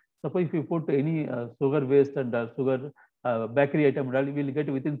gas. Suppose if you put any sugar waste and sugar bakery item, you will get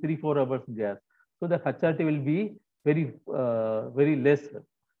within 3-4 hours gas. So the HRT will be very less.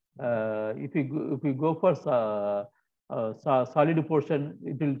 If you go for solid portion,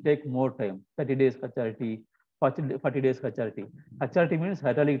 it will take more time. 30 days HRT, 40 days HRT. HRT means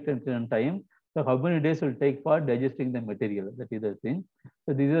hydraulic retention time. So how many days will take for digesting the material? That is the thing.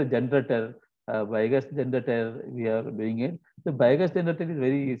 So this is a generator, biogas generator. We are doing it. The biogas generator is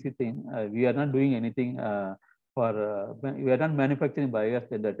very easy thing. We are not doing anything we are not manufacturing biogas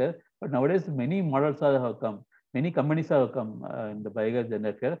generator. But nowadays many models have come. Many companies have come in the biogas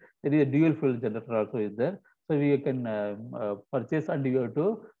generator. There is a dual fuel generator also is there. So we can purchase and you have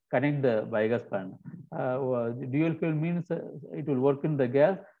to connect the biogas plant. Dual fuel means it will work in the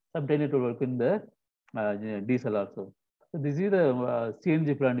gas. Sometimes it will work in the diesel also. So this is the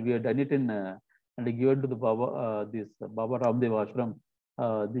CNG plant. We have done it in and given to the Baba, this Baba Ramdev Ashram.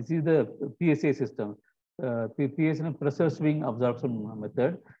 This is the PSA system, PSA pressure swing absorption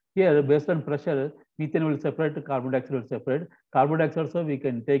method. Here, based on pressure, methane will separate, carbon dioxide will separate. Carbon dioxide also we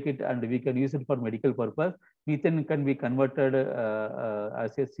can take it and we can use it for medical purpose. Methane can be converted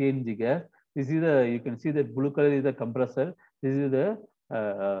as a CNG gas. This is the, you can see that blue color is the compressor. This is the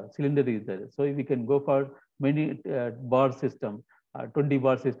cylinder is there. So we can go for many bar system, 20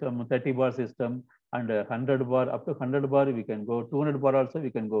 bar system, 30 bar system, and 100 bar, up to 100 bar we can go, 200 bar also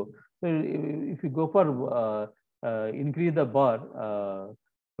we can go. So if you go for increase the bar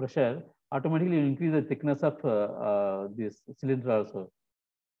pressure, automatically increase the thickness of this cylinder also.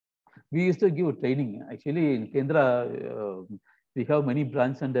 We used to give training. Actually, in Kendra, we have many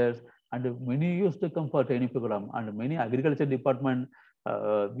branch centers, and many used to come for training program. And many agriculture department,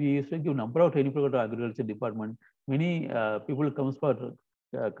 we used to give number of training program to agriculture department. Many people comes for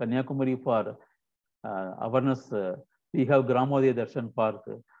Kanyakumari for awareness. We have Gramodia Darshan Park.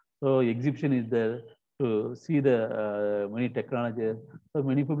 So exhibition is there to see the many technologies. So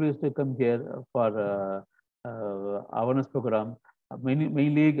many people used to come here for awareness program.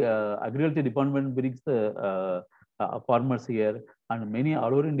 Mainly agriculture department brings the farmers here, and many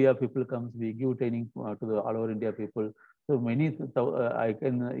all over India people comes. We give training to the all over India people. So many I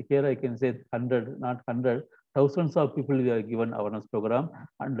can say 100, not 100, thousands of people we are given awareness program,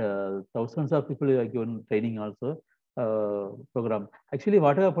 and thousands of people we are given training also program. Actually,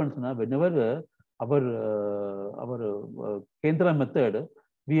 what happens now, whenever our Kendra method,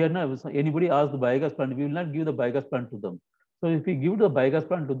 we are not, anybody asks the biogas plant, we will not give the biogas plant to them. So if we give the biogas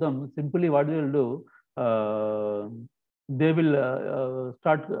plant to them, simply what they will do, they will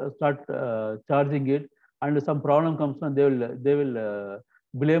start charging it, and some problem comes and they will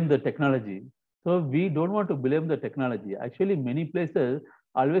blame the technology. So we don't want to blame the technology. Actually, many places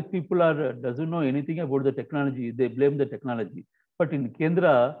always people are doesn't know anything about the technology. They blame the technology. But in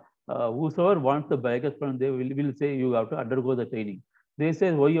Kendra, whosoever wants the biogas plant, they will say you have to undergo the training. They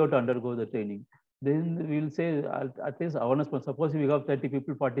say why you have to undergo the training. Then we'll say at least awareness. Suppose we have 30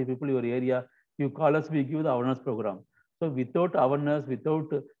 people, 40 people in your area, you call us, we give the awareness program. So without awareness,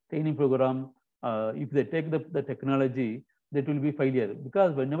 without training program, if they take the technology, that will be failure.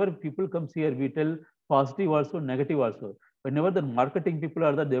 Because whenever people comes here, we tell positive also, negative also. Whenever the marketing people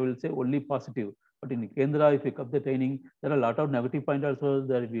are there, they will say only positive. But in Kendra, if you come the training, there are a lot of negative points also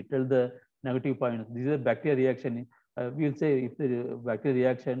that we tell the negative points. This is a bacteria reaction. We'll say if the bacteria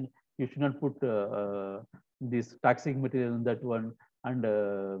reaction, you should not put this toxic material in that one. And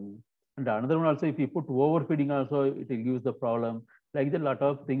another one also, if you put overfeeding also, it will give the problem. Like that, lot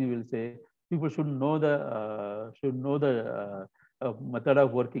of things we will say. People should know the method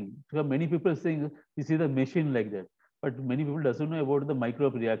of working. Because many people think this is a machine like that, but many people doesn't know about the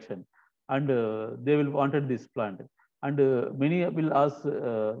microbe reaction, and they will wanted this plant. And many will ask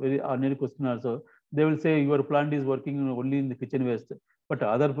very ordinary question also. They will say your plant is working only in the kitchen waste, but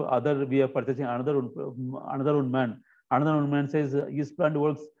other we are purchasing another one man says his plant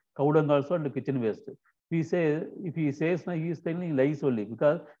works cow dung also and kitchen waste. We say, if he says he is telling lies only,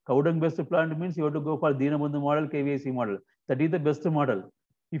 because cow dung based plant means you have to go for Deenabandhu model, KVAC model. That is the best model.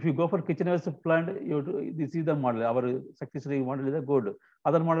 If you go for kitchen waste plant, you have to, this is the model. Our successful model is a good.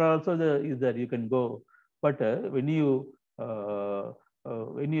 Other model also is there. You can go, but when you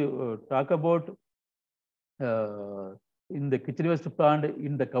talk about in the kitchen waste plant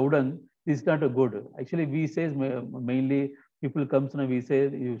in the cow dung, this is not a good. Actually, we say mainly people comes and we say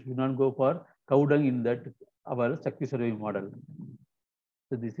you should not go for cow dung in that our Shakti survey model.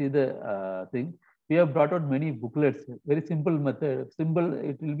 So this is the thing. We have brought out many booklets, very simple method, simple,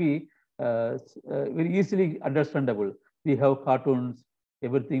 it will be very easily understandable. We have cartoons,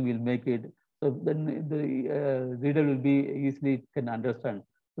 everything will make it. So then the reader will be easily can understand.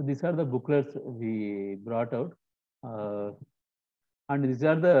 So these are the booklets we brought out. And these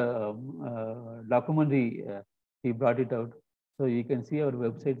are the documentary we brought it out. So you can see our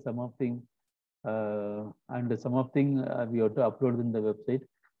website, some of things, and some of things we have to upload in the website.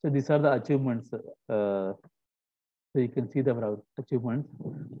 So these are the achievements. So you can see the achievements.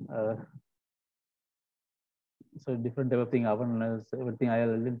 So different type of thing, awareness, everything I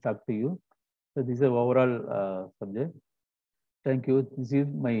will talk to you. So this is the overall subject. Thank you. This is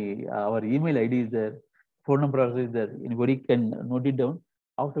my our email ID is there, phone number also is there. Anybody can note it down.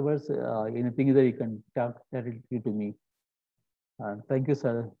 Afterwards, anything is there, you can talk directly to me. Thank you,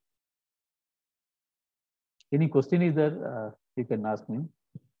 sir. Any question is there, you can ask me.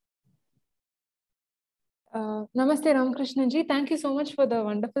 Namaste Ramakrishnan ji. Thank you so much for the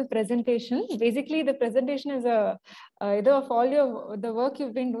wonderful presentation. Basically, the presentation is either of all the work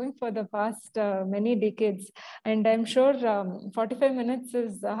you've been doing for the past many decades. And I'm sure 45 minutes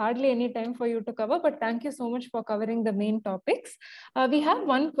is hardly any time for you to cover, but thank you so much for covering the main topics. We have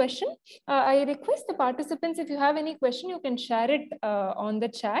one question. I request the participants, if you have any question, you can share it on the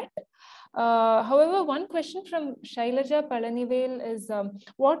chat. However, one question from Shailaja Palanivel is,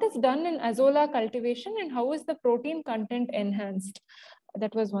 what is done in azolla cultivation and how is the protein content enhanced?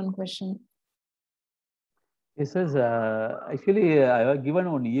 That was one question. Yes, actually, I have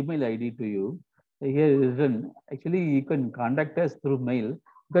given one email ID to you. Here is written. Actually, you can contact us through mail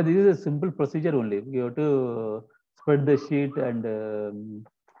because this is a simple procedure only. You have to spread the sheet and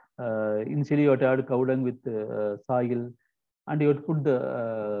initially you have to add cow dung with soil and you have to put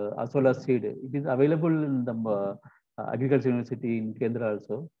the azolla seed. It is available in the Agriculture University in Kendra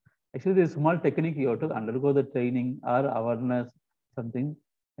also. Actually, this small technique you have to undergo the training or awareness, something.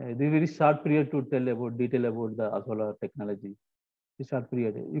 This is a very short period to tell about detail about the azolla technology. This short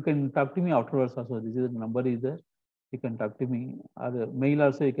period. You can talk to me afterwards also. This is the number is there. You can talk to me or the mail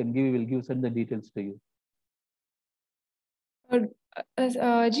also you can give. Will give send the details to you.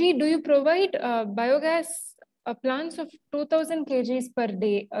 Ji, do you provide biogas plants of 2000 kgs per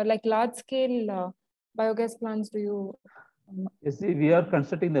day, like large scale biogas plants? Do you? Yes, we are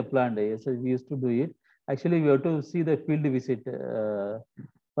constructing the plant. Yes, we used to do it. Actually, we have to see the field visit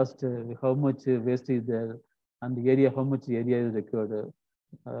first. How much waste is there, and the area, how much area is required,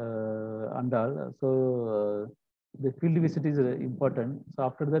 and all. So the field visit is important. So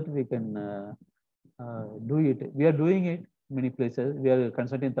after that, we can do it. We are doing it many places. We are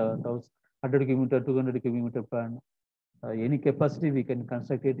constructing the 100 kilometer, 200 kilometer plant. Any capacity we can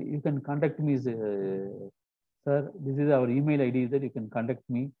construct it. You can contact me. Sir, this is our email ID that you can contact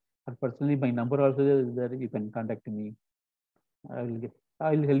me. Or personally, my number also is there. You can contact me. I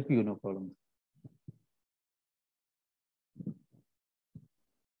will help you, no problem.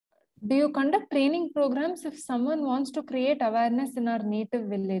 Do you conduct training programs if someone wants to create awareness in our native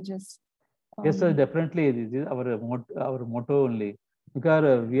villages? Yes, sir, definitely. This is our motto only.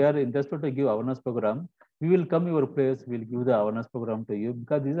 Because we are interested to give awareness program. We will come your place. We will give the awareness program to you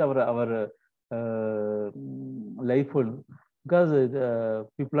because this is our life full. Because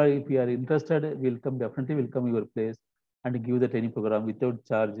people are, if you are interested, we'll come definitely. Will come your place and give the training program without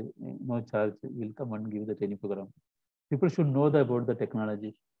charge, no charge. We'll come and give the training program. People should know about the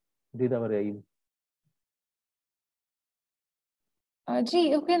technology. This is our aim. Ji,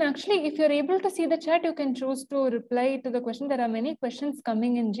 you can actually, if you're able to see the chat, you can choose to reply to the question. There are many questions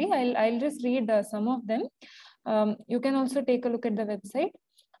coming in, Ji. I'll just read some of them. You can also take a look at the website.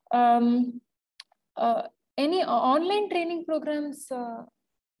 Any online training programs,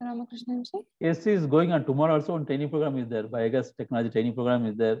 Ramakrishnan ji? Yes, is going on tomorrow. Also, one training program is there. Biogas technology training program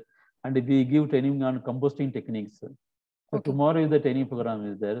is there, and we give training on composting techniques. So okay. Tomorrow is the training program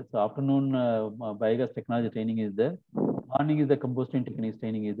is there. So afternoon biogas technology training is there. Morning is the composting techniques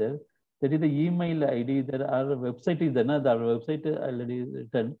training is there. That is the email ID. There our website is there. Our website already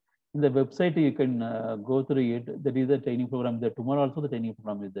written. In the website you can go through it. That is the training program there. Tomorrow also the training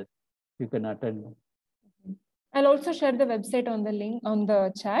program is there. You can attend. I'll also share the website on the link on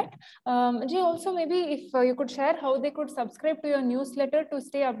the chat. Ji, also maybe if you could share how they could subscribe to your newsletter to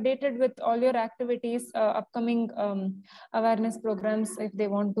stay updated with all your activities, upcoming awareness programs, if they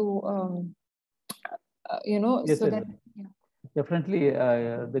want to, yes, so sir. that. Yeah. Definitely,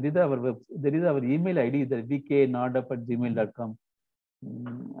 there is our email ID, the VKNARDEP@gmail.com.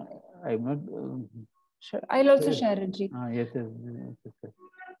 I'm not. Sure, I'll also share it, Ji. Yes, yes.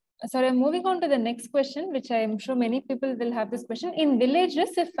 Sorry, I'm moving on to the next question, which I'm sure many people will have this question. In villages,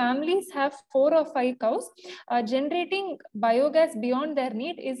 if families have 4 or 5 cows, generating biogas beyond their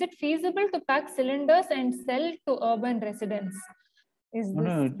need, is it feasible to pack cylinders and sell to urban residents?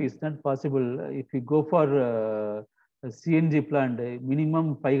 No, it is not possible. If you go for a CNG plant,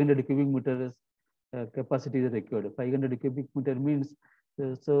 minimum 500 cubic meters capacity is required. 500 cubic meter means,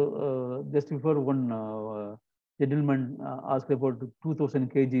 just before one gentleman asked about 2000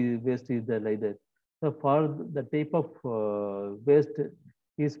 kg waste is there like that. So for the type of waste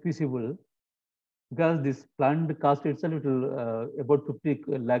is feasible because this plant cost itself it will about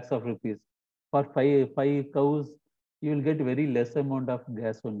 50 lakhs of rupees. For five cows, you will get very less amount of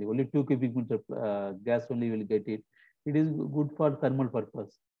gas only. Only 2 cubic meter gas only you will get it. It is good for thermal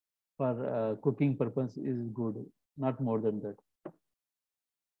purpose. For cooking purpose is good, not more than that.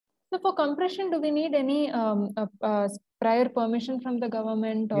 So for compression, do we need any prior permission from the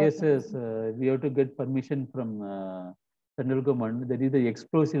government? Or yes, yes. We have to get permission from central government. That is the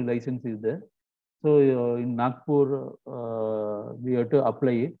explosive license is there. So in Nagpur, we have to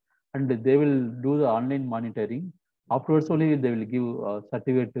apply it, and they will do the online monitoring. Afterwards, only they will give a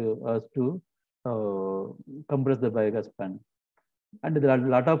certificate to us to compress the biogas plant. And there are a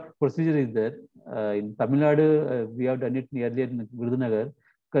lot of procedure is there. In Tamil Nadu, we have done it earlier in Virudhunagar,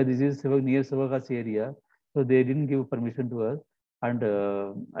 because this is near Sivakasi area, so they didn't give permission to us. And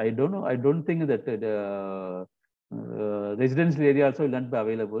I don't know. I don't think that the residential area also will not be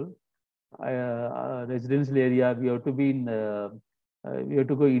available. Residential area, we have to be in. We have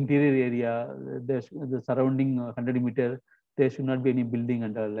to go interior area. The surrounding 100 meter, there should not be any building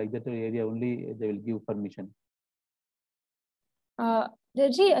and like that area only. They will give permission.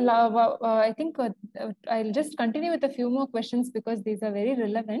 Reggie, I think I'll just continue with a few more questions because these are very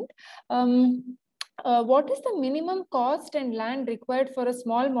relevant. What is the minimum cost and land required for a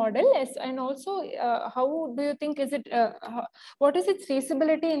small model? And also, how do you think is it? What is its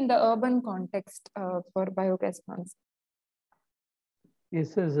feasibility in the urban context for biogas plants?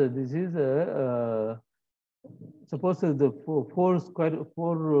 Yes, sir. This is suppose the 4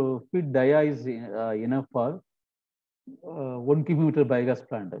 feet dia is enough for 1 cubic biogas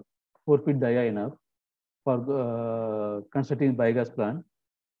plant. 4 feet dia enough for constructing biogas plant.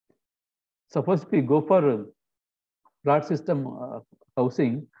 Suppose we go for flat system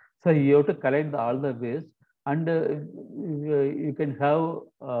housing, so you have to collect all the waste, and you can have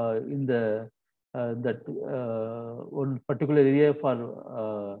in the that one particular area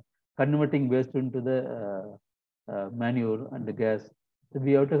for converting waste into the manure and the gas. So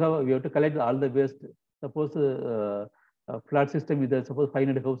we have to collect all the waste. Suppose flat system is there. Suppose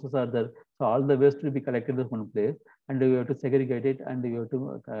 500 houses are there, so all the waste will be collected in one place, and we have to segregate it, and we have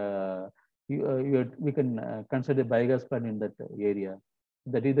to we can consider biogas plant in that area.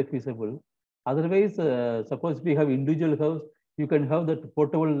 That is the feasible. Otherwise, suppose we have individual house, you can have that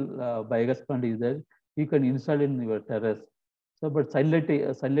portable biogas plant is there. You can install in your terrace. So, but sunlight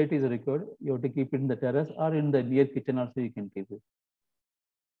is required. You have to keep it in the terrace or in the near kitchen also. You can keep it.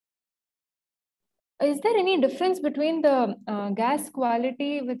 Is there any difference between the gas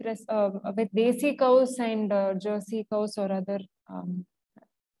quality with Desi cows and Jersey cows or other?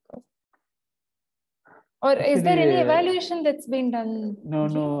 Or actually, is there any evaluation that's been done? No,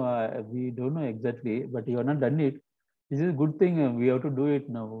 we don't know exactly, but you have not done it. This is a good thing. We have to do it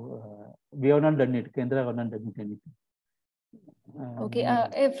now. We have not done it. Kendra have not done it anything.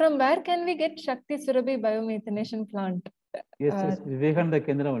 Okay. From where can we get Shakti Surabhi biomethanation plant? Yes, Vivekananda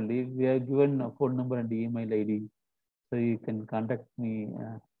Kendra only. We have given a phone number and email ID, so you can contact me.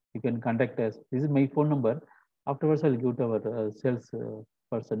 You can contact us. This is my phone number. Afterwards, I'll give to our sales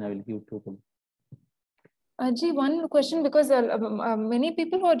person. I will give to them. Ji, one question, because many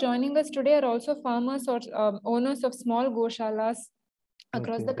people who are joining us today are also farmers or owners of small goshalas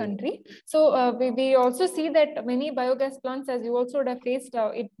across the country. So we also see that many biogas plants, as you also would have faced,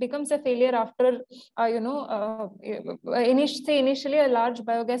 it becomes a failure after, initially a large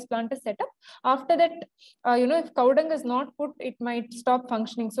biogas plant is set up. After that, if cow dung is not put, it might stop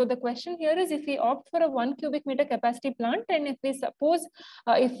functioning. So the question here is, if we opt for a 1 cubic meter capacity plant, and if we suppose,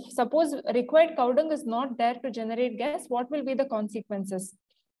 suppose required cow dung is not there to generate gas, what will be the consequences?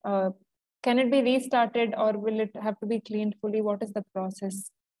 Can it be restarted, or will it have to be cleaned fully? What is the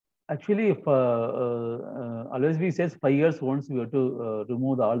process? Actually, if always we says 5 years once we have to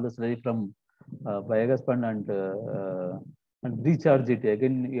remove all the slurry from biogas plant and recharge it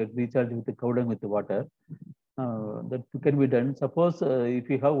again. You recharge with the cow dung with the water. That can be done. Suppose if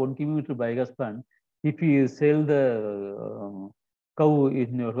you have 1 cubic meter biogas plant, if you sell the cow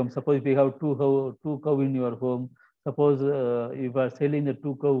in your home, suppose if you have two cow in your home, suppose if you are selling the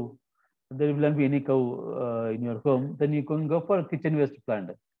 2 cow, there will not be any cow in your home, then you can go for kitchen waste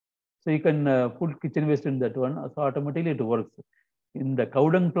plant. So you can put kitchen waste in that one, so automatically it works. In the cow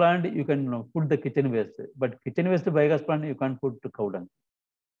dung plant, you can put the kitchen waste, but kitchen waste biogas plant, you can't put the cow dung.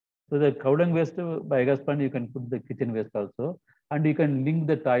 So the cow dung waste biogas plant, you can put the kitchen waste also, and you can link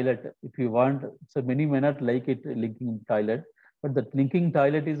the toilet if you want. So many may not like it linking toilet, but the linking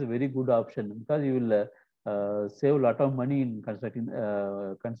toilet is a very good option, because you will save a lot of money in constructing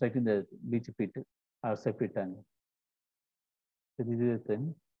the leach pit or septic tank. So this is the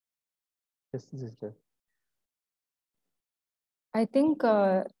thing. Yes, sister. I think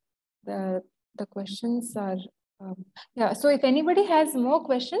the questions are yeah. So if anybody has more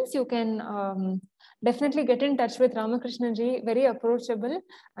questions, you can definitely get in touch with Ramakrishnan ji. Very approachable,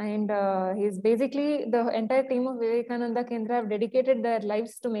 and he's basically, the entire team of Vivekananda Kendra have dedicated their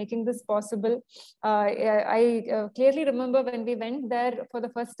lives to making this possible. I clearly remember when we went there for the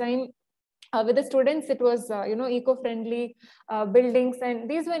first time. with the students, it was, eco-friendly buildings, and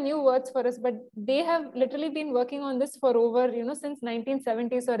these were new words for us, but they have literally been working on this for over, since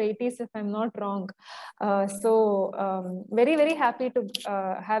 1970s or 80s, if I'm not wrong. Very, very happy to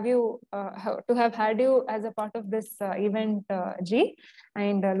have you, to have had you as a part of this event, G,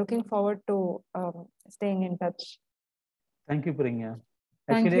 and looking forward to staying in touch. Thank you, Prinya.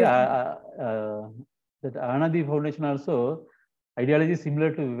 Thank Actually, you. that Anadi Foundation also, ideology is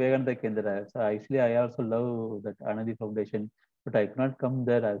similar to Vivekananda Kendra. So actually, I also love that Anadi Foundation, but I cannot come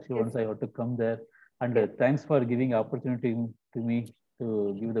there. Actually, Yes. once I have to come there. And Yes. thanks for giving opportunity to me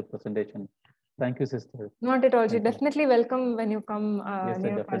to give the presentation. Thank you, sister. Not at all, Ji. Thank you. Definitely welcome when you come. Yes,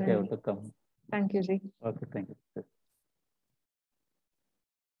 sir, definitely I have to come. Thank you, Ji. Okay, thank you. Sir.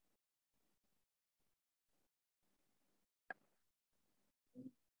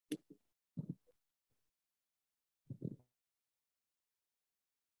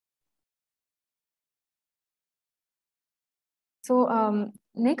 So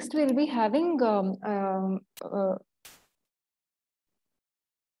next we'll be having, we'll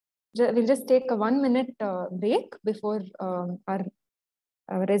just take a 1 minute break before our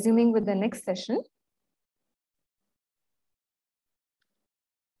resuming with the next session.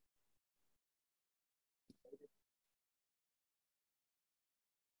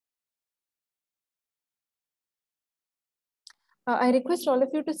 I request all of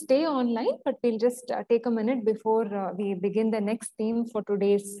you to stay online, but we'll just take a minute before we begin the next theme for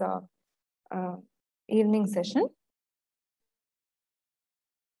today's evening session.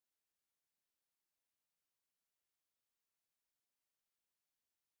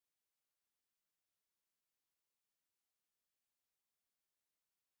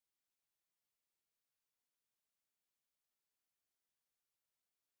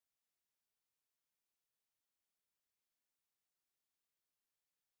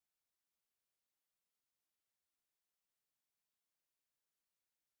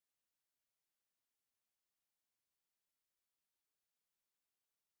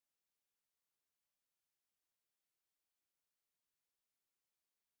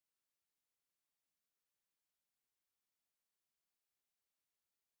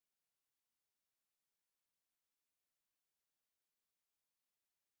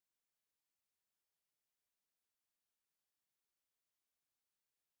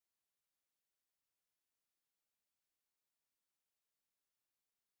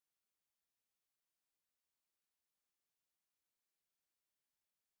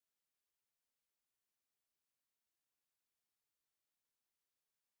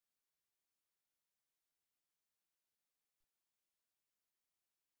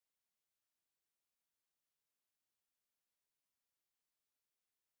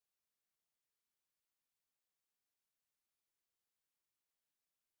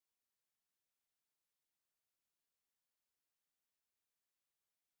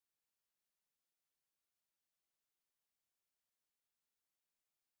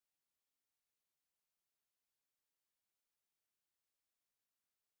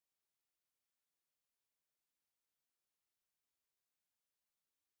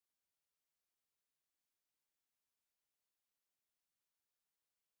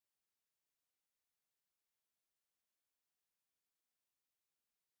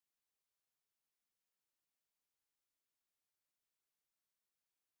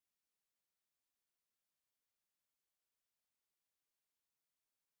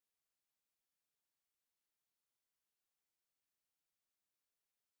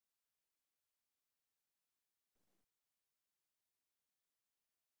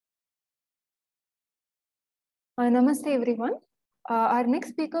 Namaste, everyone. Our next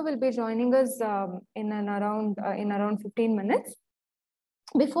speaker will be joining us in around 15 minutes.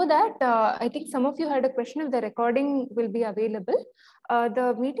 Before that, I think some of you had a question if the recording will be available.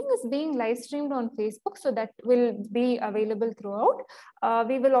 The meeting is being live streamed on Facebook, so that will be available throughout.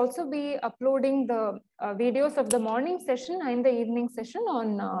 We will also be uploading the videos of the morning session and the evening session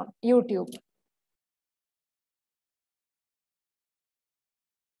on YouTube.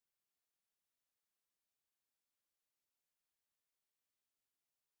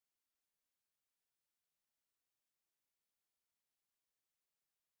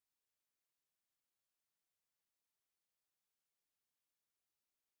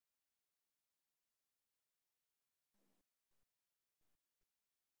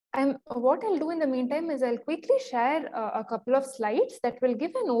 What I'll do in the meantime is I'll quickly share a couple of slides that will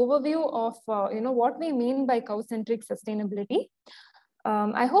give an overview of what we mean by cow-centric sustainability.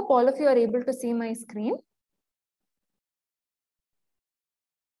 I hope all of you are able to see my screen.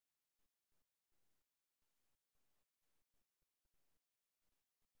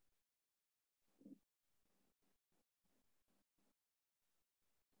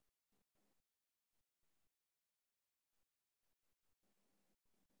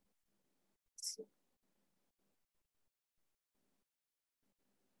 slides.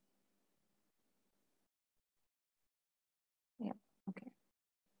 Yeah, okay.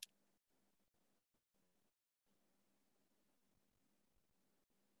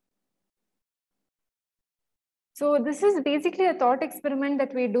 So this is basically a thought experiment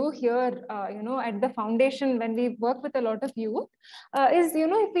that we do here, at the foundation when we work with a lot of youth. Is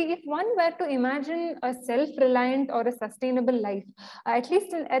if one were to imagine a self-reliant or a sustainable life, at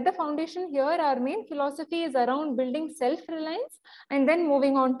least at the foundation here, our main philosophy is around building self-reliance and then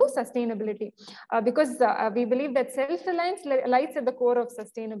moving on to sustainability, because we believe that self-reliance lies at the core of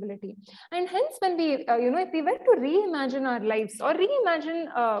sustainability. And hence, when we, if we were to reimagine our lives or reimagine,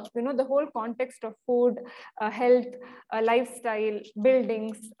 the whole context of food, health, lifestyle,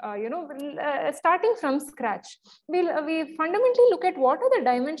 buildings, starting from scratch, we fundamentally look at what are the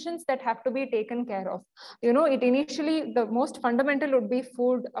dimensions that have to be taken care of. It initially, the most fundamental would be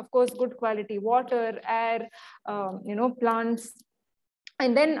food, of course, good quality water, air, plants.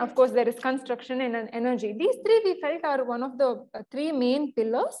 And then, of course, there is construction and energy. These three we felt are one of the three main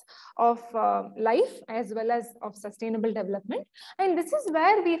pillars of life as well as of sustainable development. And this is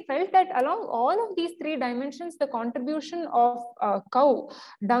where we felt that along all of these three dimensions, the contribution of cow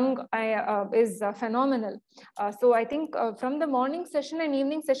dung is phenomenal. So I think from the morning session and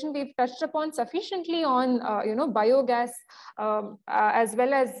evening session, we've touched upon sufficiently on, biogas, as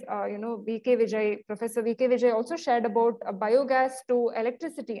well as, VK Vijay, Professor VK Vijay also shared about biogas to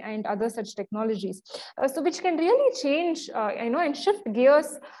electricity and other such technologies. So which can really change, and shift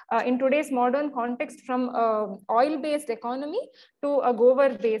gears in today's modern context from oil-based economy to a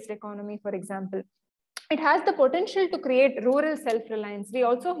gobar-based economy, for example. It has the potential to create rural self-reliance. We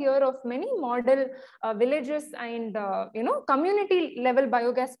also hear of many model villages and community level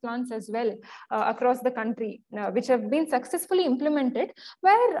biogas plants as well across the country, which have been successfully implemented,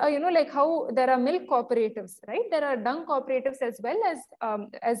 where like how there are milk cooperatives, right? There are dung cooperatives as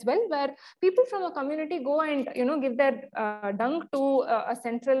well, where people from a community go and give their dung to a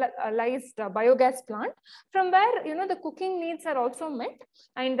centralized biogas plant, from where the cooking needs are also met,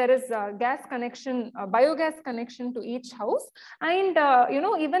 and there is gas connection, biogas connection to each house, and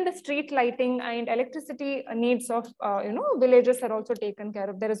even the street lighting and electricity needs of villages are also taken care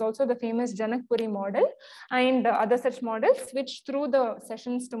of. There is also the famous Janakpuri model and other such models, which through the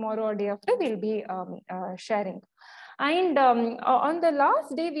sessions tomorrow or day after we'll be sharing. And on the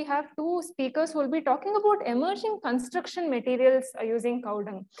last day, we have two speakers who will be talking about emerging construction materials using cow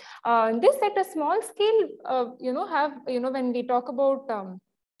dung. This at a small scale, when we talk about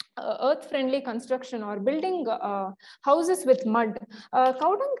earth-friendly construction or building houses with mud. Cow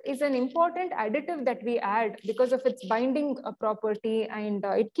dung is an important additive that we add because of its binding property, and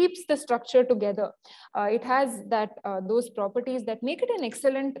it keeps the structure together. It has those properties that make it an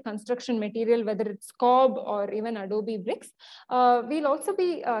excellent construction material, whether it's cob or even adobe bricks. We'll also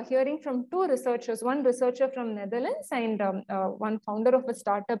be hearing from two researchers, one researcher from Netherlands and one founder of a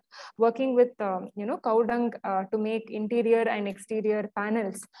startup working with cow dung to make interior and exterior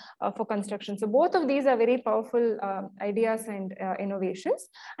panels for construction. So both of these are very powerful ideas and innovations.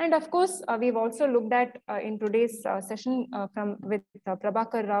 And of course, we've also looked at in today's session with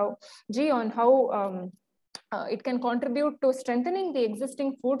Prabhakar Rao ji on how it can contribute to strengthening the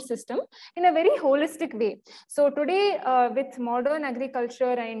existing food system in a very holistic way. So today, with modern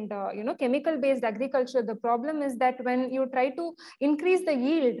agriculture and chemical-based agriculture, the problem is that when you try to increase the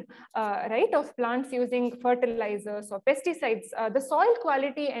yield, right, of plants using fertilizers or pesticides, the soil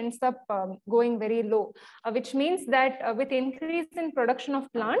quality ends up going very low, which means that with increase in production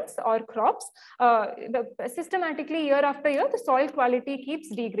of plants or crops, systematically year after year, the soil quality keeps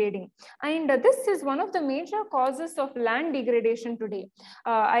degrading. And this is one of the major causes of land degradation today.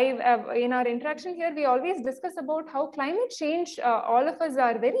 In our interaction here, we always discuss about how climate change all of us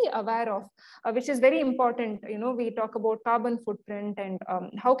are very aware of, which is very important. We talk about carbon footprint and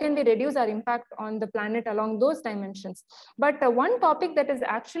how can we reduce our impact on the planet along those dimensions. But one topic that is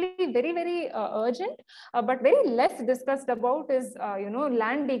actually very, very urgent, but very less discussed about is,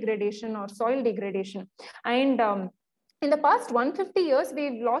 land degradation or soil degradation. And in the past 150 years,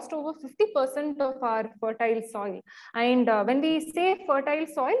 we've lost over 50% of our fertile soil. And when we say fertile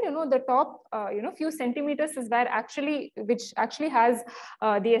soil, the top, few centimeters is where which actually has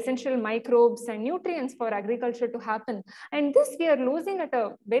the essential microbes and nutrients for agriculture to happen. And this we are losing at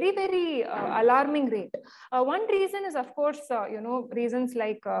a very, very alarming rate. One reason is, of course, reasons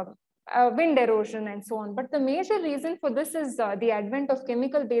like wind erosion and so on. But the major reason for this is the advent of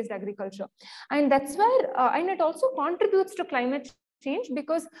chemical-based agriculture. And that's where, and it also contributes to climate change,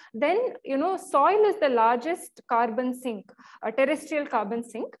 because then, you know, soil is the largest carbon sink, a terrestrial carbon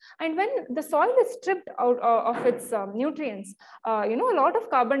sink. And when the soil is stripped out of its nutrients, you know, a lot of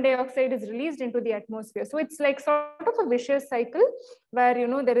carbon dioxide is released into the atmosphere. So it's like sort of a vicious cycle where, you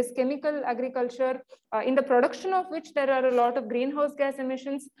know, there is chemical agriculture in the production of which there are a lot of greenhouse gas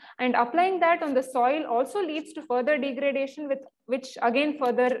emissions, and applying that on the soil also leads to further degradation, with which again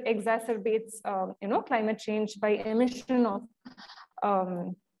further exacerbates, you know, climate change by emission of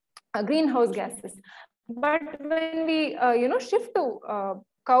greenhouse gases. But when we, you know, shift to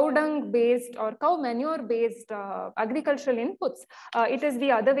cow dung based or cow manure based agricultural inputs, it is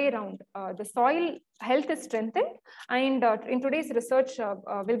the other way around. The soil health is strengthened, and in today's research,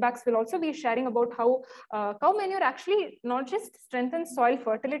 Will Bakx will also be sharing about how cow manure actually not just strengthens soil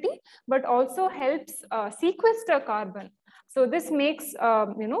fertility, but also helps sequester carbon. So this makes,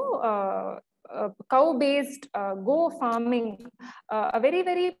 you know, cow-based go farming a very,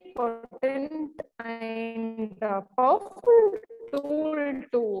 very potent and powerful tool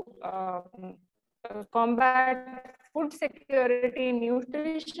to combat food security,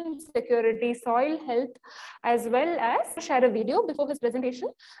 nutrition security, soil health, as well as share a video before his presentation,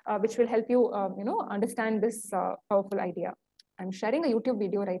 which will help you, you know, understand this powerful idea. I'm sharing a YouTube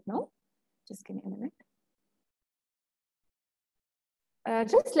video right now. Just give me a minute.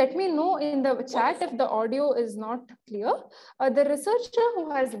 Just let me know in the chat if the audio is not clear. The researcher who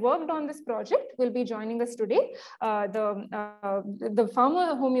has worked on this project will be joining us today. The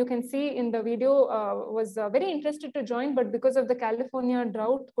farmer whom you can see in the video was very interested to join, but because of the California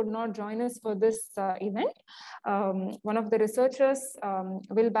drought could not join us for this event. One of the researchers,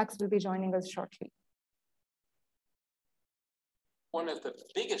 Will Bakx, will be joining us shortly. One of the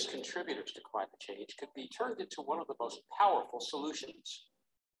biggest contributors to climate change could be turned into one of the most powerful solutions.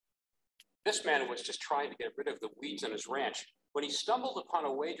 This man was just trying to get rid of the weeds on his ranch when he stumbled upon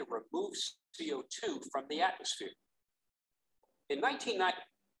a way to remove CO2 from the atmosphere. In 1990,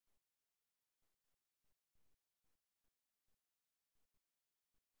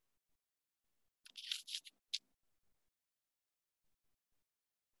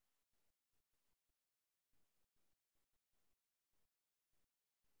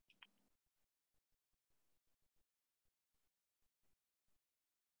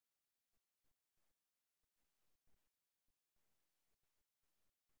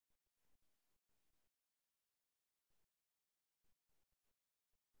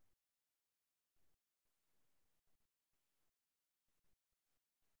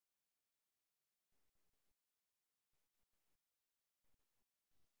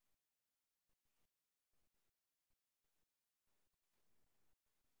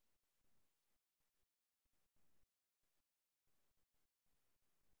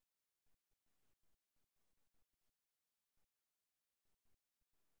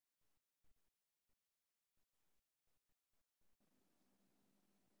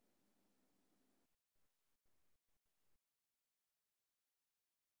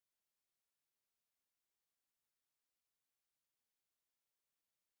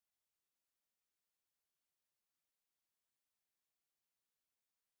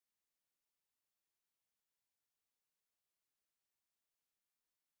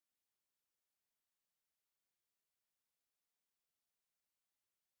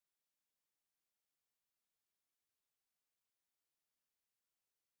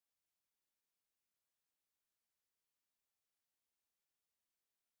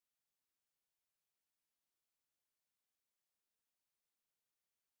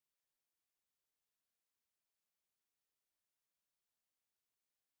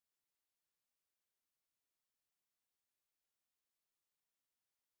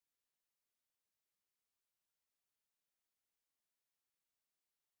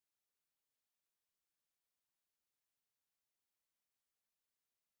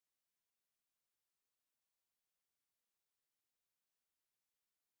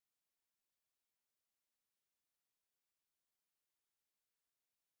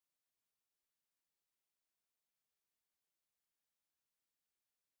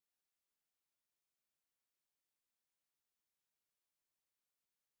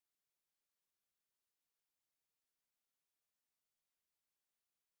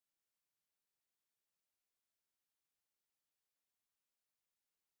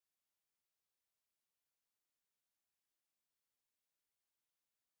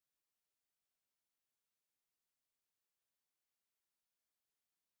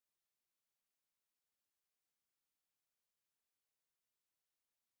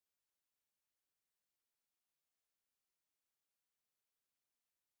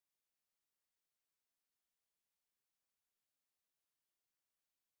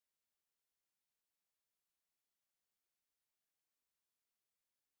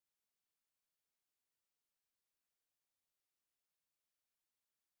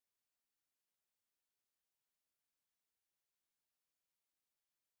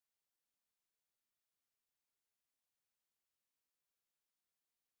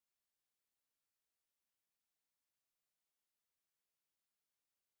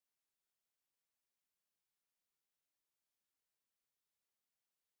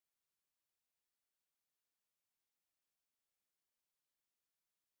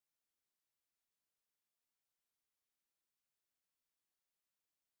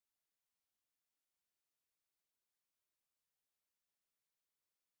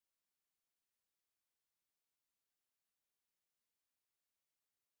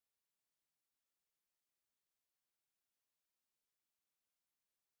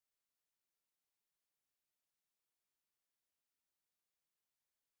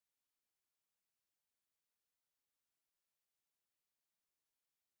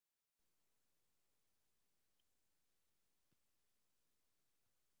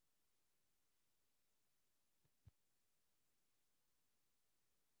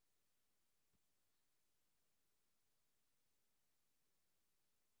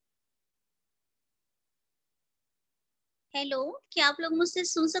 hello, क्या आप लोग मुझसे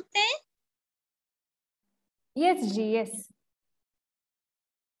सुन सकते हैं? Yes, ji, yes.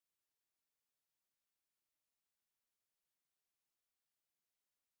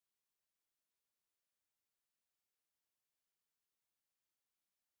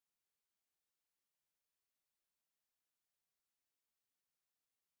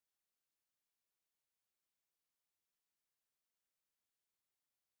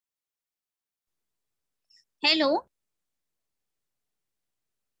 Hello,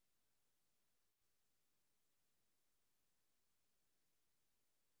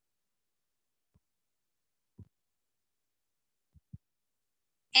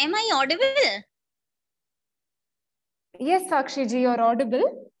 am I audible? Yes, Sakshi ji, you're audible.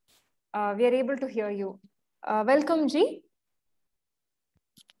 We are able to hear you. Welcome, ji.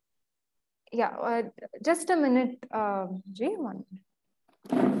 Yeah, just a minute, ji. 1 minute.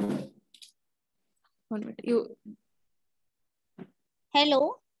 1 minute. You.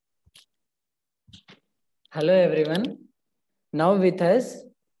 Hello. Hello everyone. Now with us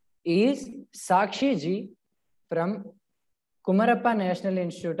is Sakshi ji from Kumarappa National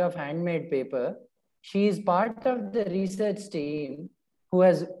Institute of Handmade Paper. She is part of the research team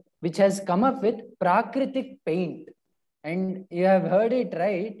which has come up with Prakritik Paint. And you have heard it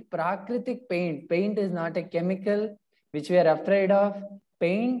right, Prakritik Paint. Paint is not a chemical which we are afraid of.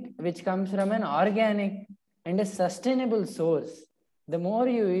 Paint which comes from an organic and a sustainable source. The more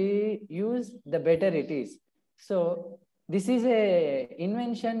you use, the better it is. So this is a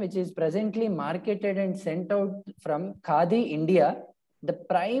invention which is presently marketed and sent out from Khadi India. The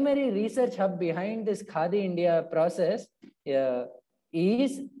primary research hub behind this Khadi India process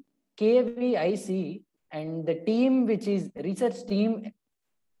is KVIC, and the team which is research team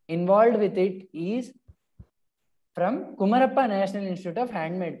involved with it is from Kumarappa National Institute of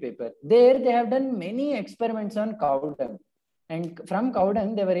Handmade Paper. There they have done many experiments on cow dung. And from cow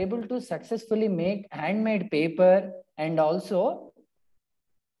dung, they were able to successfully make handmade paper and also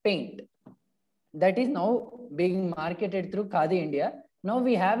paint. That is now being marketed through Khadi India. Now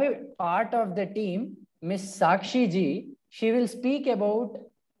we have a part of the team, Miss Sakshi ji. She will speak about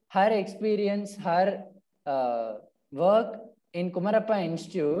her experience, her work in Kumarappa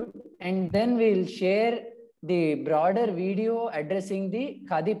Institute, and then we'll share the broader video addressing the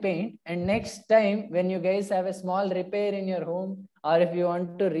Khadi Paint. And next time, when you guys have a small repair in your home, or if you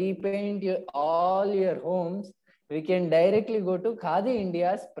want to repaint all your homes, we can directly go to Khadi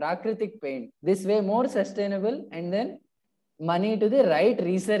India's Prakritik Paint. This way more sustainable, and then money to the right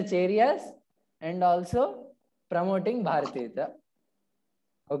research areas and also promoting Bharatiyata.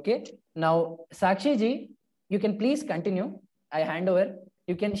 Okay. Now, Sakshi ji, you can please continue. I hand over.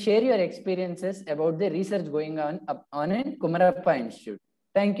 You can share your experiences about the research going on in Kumarappa Institute.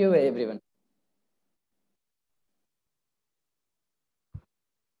 Thank you, everyone.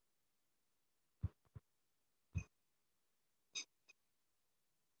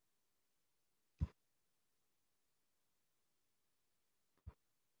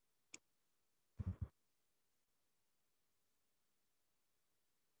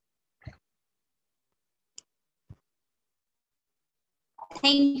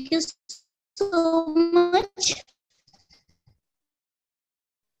 Thank you so much.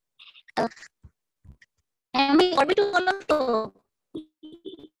 Am I audible to all of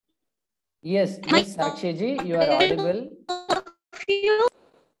you? Yes, yes, Sakshi ji, you are audible.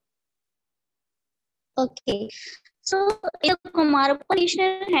 Okay. So in Kumarappa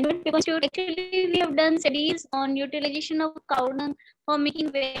National Handmade Paper Institute, actually we have done studies on utilization of cow dung for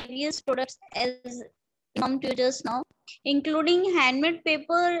making various products, as informed you just now, including handmade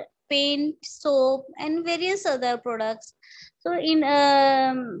paper, paint, soap, and various other products. So in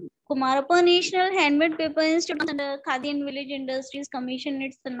Kumarappa National Handmade Paper Institute and the Khadi and Village Industries Commission,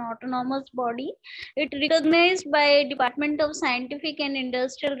 it's an autonomous body. It recognized by Department of Scientific and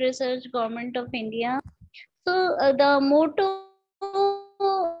Industrial Research, Government of India. So the motto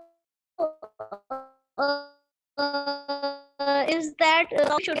is that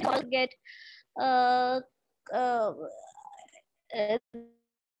we should all get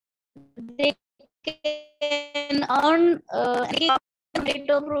they can earn rate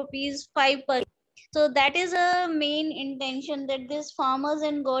of ₹5 per. So that is a main intention, that these farmers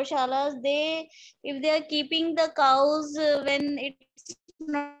and goshalas, if they are keeping the cows when it's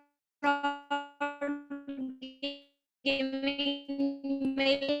not giving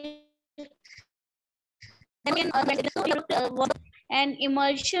milk, and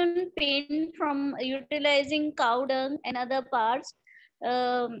emulsion paint from utilizing cow dung and other parts.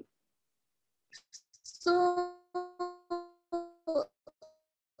 So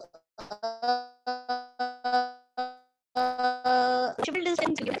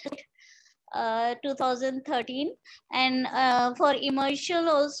 2013, and for immersion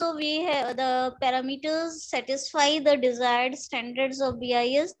also we have the parameters satisfy the desired standards of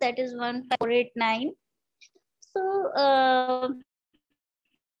BIS, that is 15489. So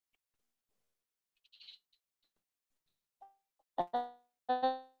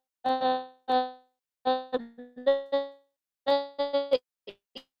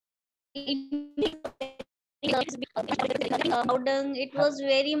it was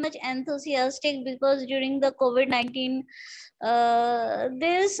very much enthusiastic because during the COVID-19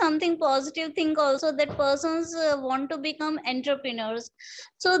 there is something positive thing also that persons want to become entrepreneurs.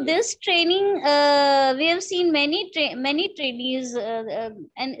 So this training we have seen many trainees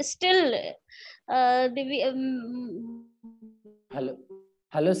and still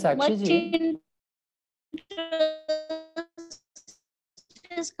Hello Sakshi ji.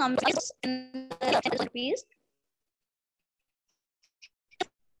 Is coming piece.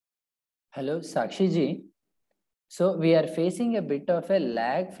 Hello Sakshi ji. So we are facing a bit of a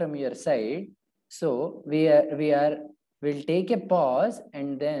lag from your side. So we'll take a pause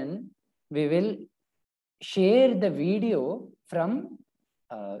and then we will share the video from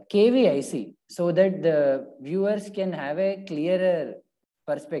KVIC so that the viewers can have a clearer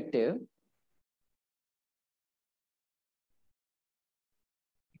perspective.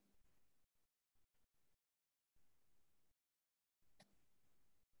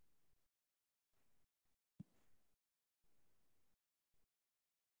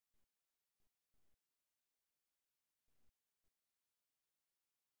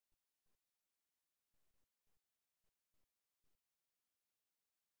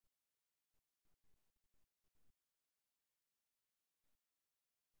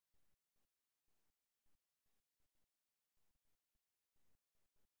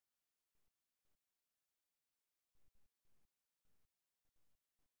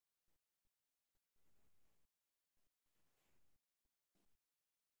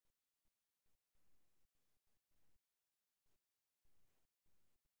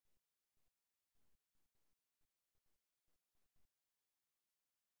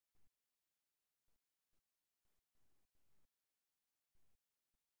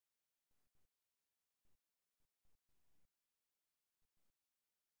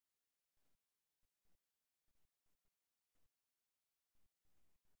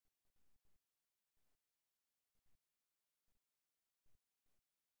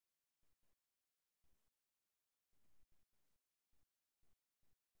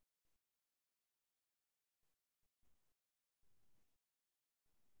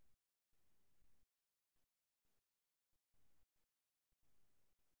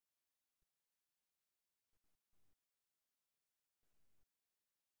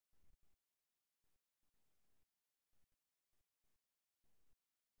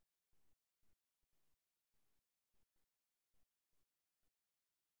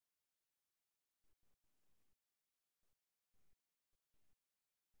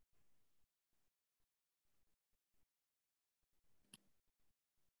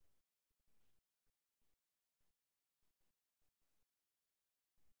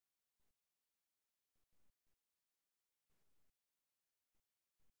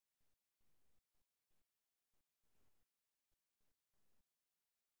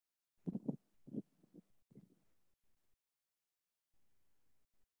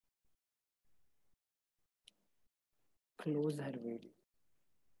 Close her video.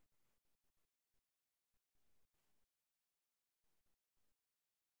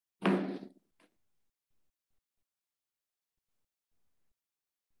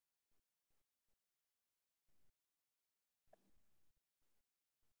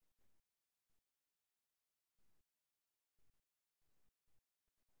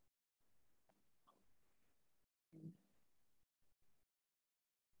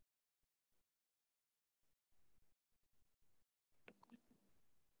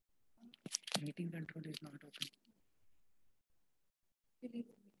 Meeting control is not open. Leave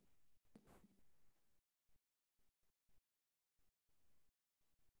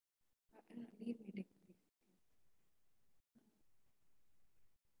meeting.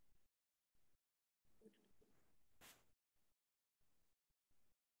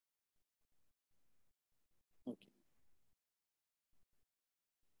 Okay.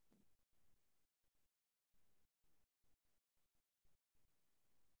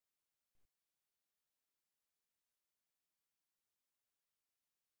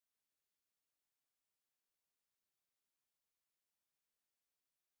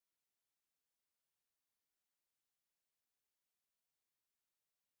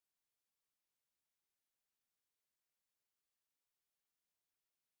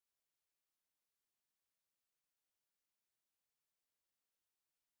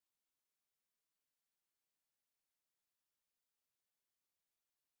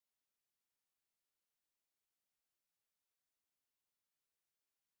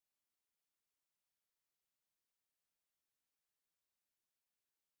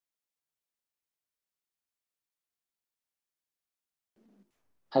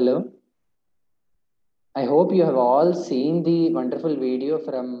 Hello. I hope you have all seen the wonderful video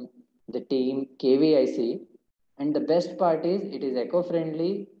from the team KVIC. And the best part is it is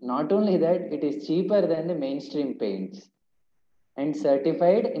eco-friendly. Not only that, it is cheaper than the mainstream paints and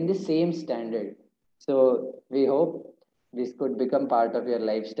certified in the same standard. So we hope this could become part of your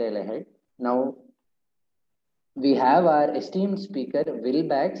lifestyle ahead. Now, we have our esteemed speaker, Will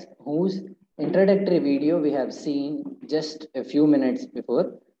Bakx, whose introductory video we have seen just a few minutes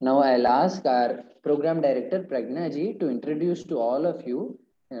before. Now I'll ask our program director, Pragna ji, to introduce to all of you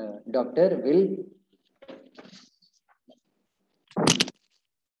Dr. Will.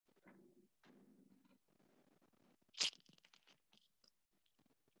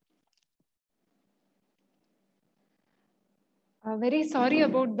 Very sorry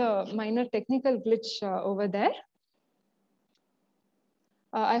about the minor technical glitch over there.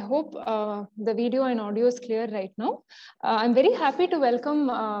 I hope the video and audio is clear right now. I'm very happy to welcome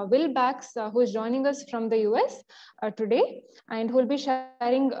Will Bakx, who is joining us from the US today, and who will be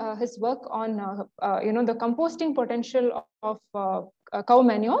sharing his work on the composting potential of cow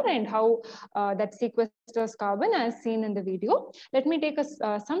manure and how that sequesters carbon as seen in the video. Let me take us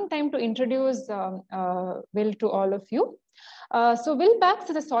some time to introduce Will to all of you. So Will Bakx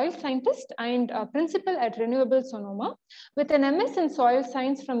is a soil scientist and principal at Renewable Sonoma. With an MS in soil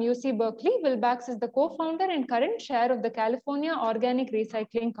science from UC Berkeley, Will Bakx is the co-founder and current chair of the California Organic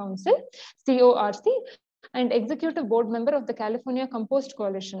Recycling Council, CORC, and executive board member of the California Compost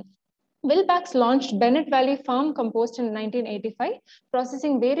Coalition. Will Bakx launched Bennett Valley Farm Compost in 1985,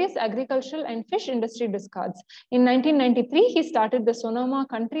 processing various agricultural and fish industry discards. In 1993, he started the Sonoma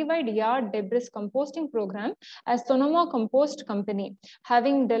countrywide yard debris composting program as Sonoma Compost Company,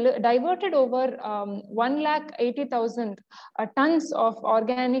 having diverted over 180,000 tons of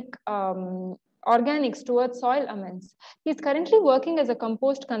organics towards soil amends. He is currently working as a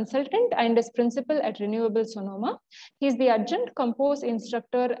compost consultant and is principal at Renewable Sonoma. He is the adjunct compost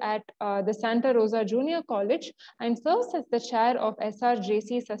instructor at the Santa Rosa Junior College and serves as the chair of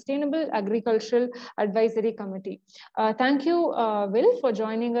SRJC Sustainable Agricultural Advisory Committee. Thank you, Will, for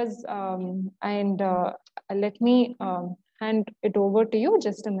joining us. Let me hand it over to you.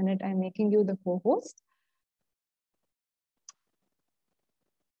 Just a minute, I'm making you the co-host.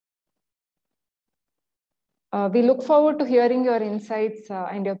 We look forward to hearing your insights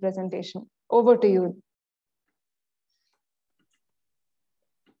and your presentation. Over to you.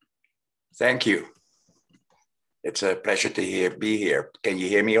 Thank you. It's a pleasure to be here. Can you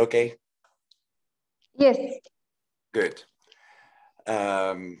hear me okay? Yes. Good.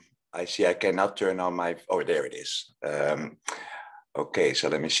 I see I cannot turn on my, oh, there it is. Okay, so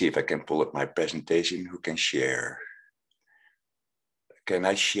let me see if I can pull up my presentation. Who can share? Can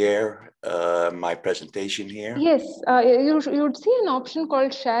I share my presentation here? Yes, you would see an option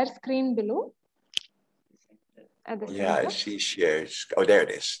called share screen below. Yeah, I see shares. Oh, there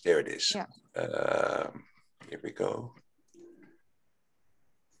it is. There it is. Yeah. Here we go.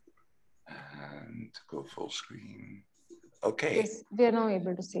 And go full screen. Okay. Yes, we are now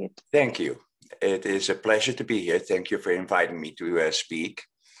able to see it. Thank you. It is a pleasure to be here. Thank you for inviting me to speak.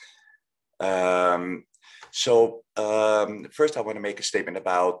 First, I want to make a statement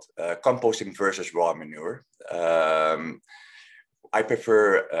about composting versus raw manure. I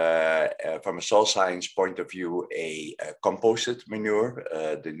prefer, from a soil science point of view, a composted manure.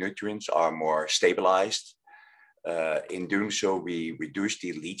 The nutrients are more stabilized. In doing so, we reduce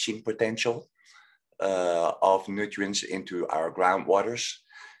the leaching potential of nutrients into our groundwaters.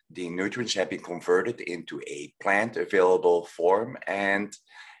 The nutrients have been converted into a plant available form, and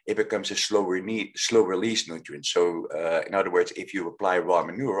it becomes a slow release nutrient. So in other words, if you apply raw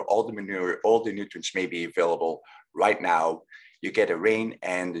manure, all the nutrients may be available right now. You get a rain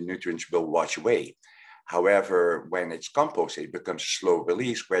and the nutrients will wash away. However, when it's composted, it becomes a slow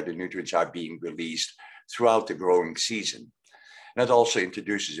release where the nutrients are being released throughout the growing season. And that also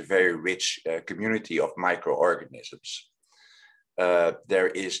introduces a very rich community of microorganisms.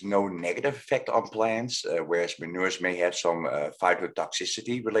 There is no negative effect on plants, whereas manures may have some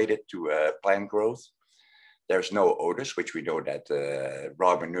phytotoxicity related to plant growth. There's no odors, which we know that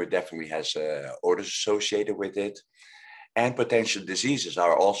raw manure definitely has odors associated with it. And potential diseases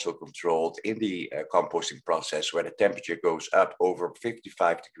are also controlled in the composting process, where the temperature goes up over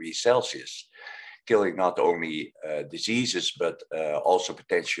 55 degrees Celsius, killing not only diseases, but also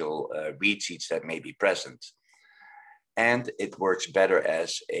potential weed seeds that may be present. And it works better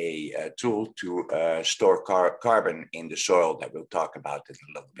as a tool to store carbon in the soil, that we'll talk about in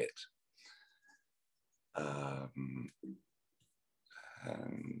a little bit.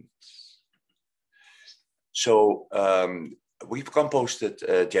 We've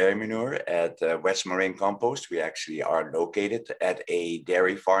composted dairy manure at West Moraine Compost. We actually are located at a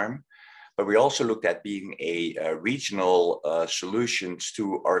dairy farm, but we also looked at being a regional solutions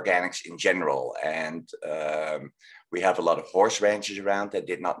to organics in general. And we have a lot of horse ranches around that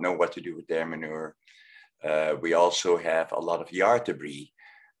did not know what to do with their manure. We also have a lot of yard debris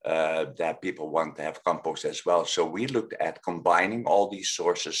that people want to have compost as well. So we looked at combining all these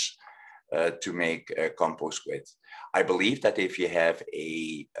sources to make compost with. I believe that if you have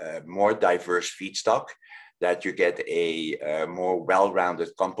a more diverse feedstock, that you get a more well-rounded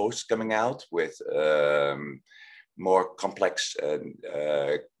compost coming out with more complex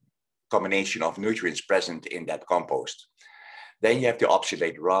combination of nutrients present in that compost. Then you have the option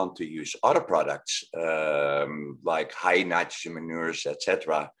later on to use other products like high nitrogen manures,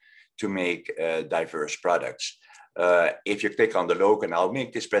 etc., to make diverse products. If you click on the logo, and I'll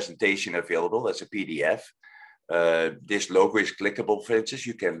make this presentation available as a PDF. This logo is clickable, for instance.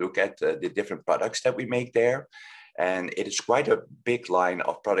 You can look at the different products that we make there. And it is quite a big line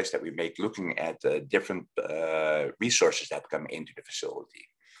of products that we make, looking at different resources that come into the facility.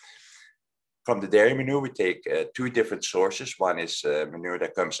 From the dairy manure, we take two different sources. One is manure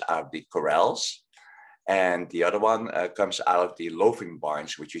that comes out of the corrals, and the other one comes out of the loafing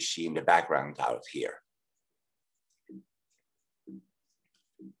barns, which you see in the background out here.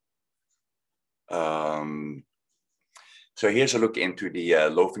 So here's a look into the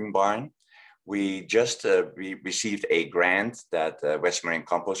loafing barn. We just received a grant that West Moraine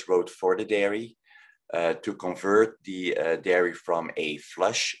Compost wrote for the dairy to convert the dairy from a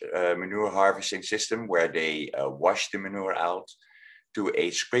flush manure harvesting system where they wash the manure out to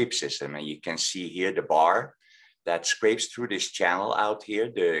a scrape system. And you can see here the bar that scrapes through this channel out here.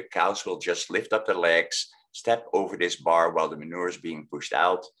 The cows will just lift up their legs, step over this bar while the manure is being pushed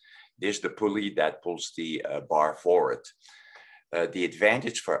out. This is the pulley that pulls the bar forward. The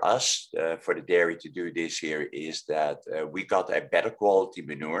advantage for us, for the dairy to do this here, is that we got a better quality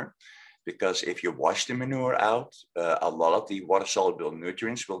manure, because if you wash the manure out, a lot of the water-soluble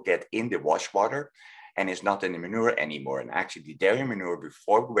nutrients will get in the wash water and is not in the manure anymore. And actually the dairy manure,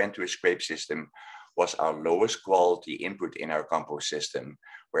 before we went to a scrape system, was our lowest quality input in our compost system,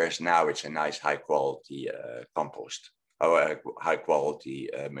 whereas now it's a nice high quality compost, or high quality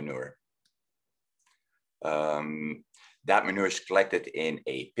manure. That manure is collected in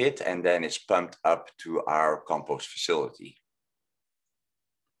a pit and then it's pumped up to our compost facility.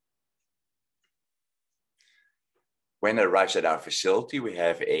 When it arrives at our facility, we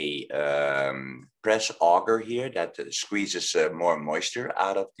have a press auger here that squeezes more moisture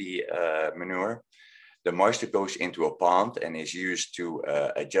out of the manure. The moisture goes into a pond and is used to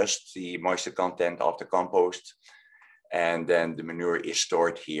adjust the moisture content of the compost. And then the manure is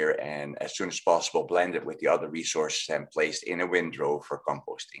stored here and as soon as possible blended with the other resources and placed in a windrow for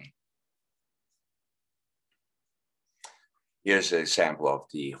composting. Here's a sample of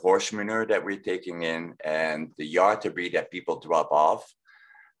the horse manure that we're taking in and the yard debris that people drop off.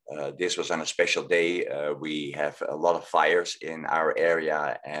 This was on a special day. We have a lot of fires in our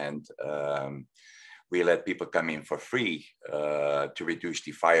area, and we let people come in for free to reduce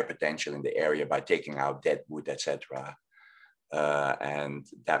the fire potential in the area by taking out dead wood, etc. And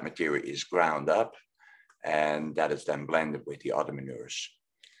that material is ground up and that is then blended with the other manures.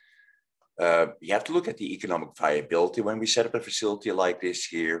 You have to look at the economic viability when we set up a facility like this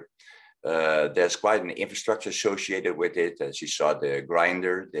here. There's quite an infrastructure associated with it. As you saw, the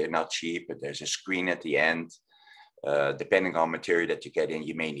grinder, they're not cheap, but there's a screen at the end. Depending on material that you get in,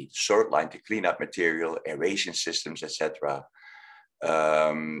 you may need a sort line to clean up material, aeration systems, etc.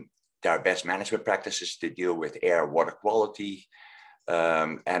 There are best management practices to deal with air, water quality,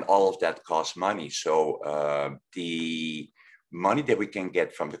 and all of that costs money. So the money that we can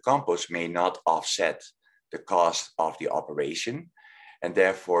get from the compost may not offset the cost of the operation. And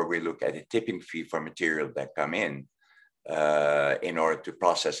therefore, we look at a tipping fee for material that come in order to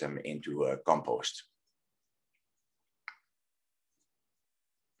process them into compost.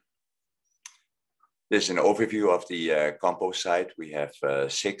 This is an overview of the compost site. We have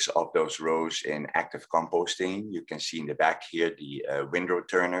 6 of those rows in active composting. You can see in the back here the windrow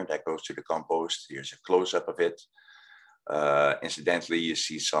turner that goes to the compost. Here's a close-up of it. Incidentally, you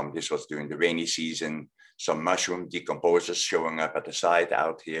see this was during the rainy season, some mushroom decomposers showing up at the site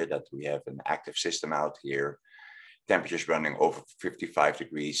out here, that we have an active system out here. Temperatures running over 55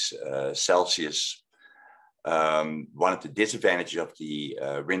 degrees Celsius. One of the disadvantages of the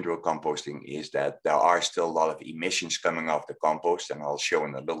windrow composting is that there are still a lot of emissions coming off the compost, and I'll show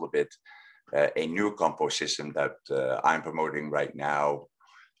in a little bit a new compost system that I'm promoting right now.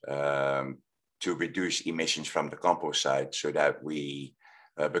 to reduce emissions from the compost site so that we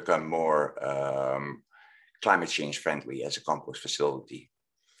become more climate change friendly as a compost facility.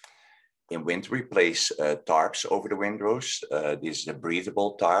 In winter, we place tarps over the windrows. This is a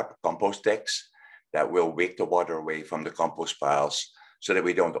breathable tarp, compost decks, that will wick the water away from the compost piles so that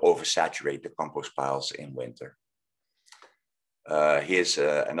we don't oversaturate the compost piles in winter. Here's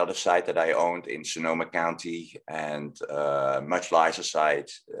another site that I owned in Sonoma County, and much larger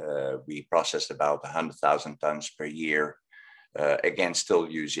site. We processed about 100,000 tons per year, again, still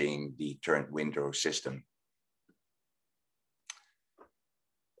using the turned windrow system.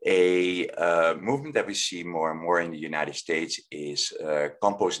 A movement that we see more and more in the United States is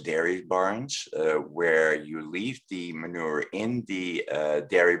compost dairy barns, where you leave the manure in the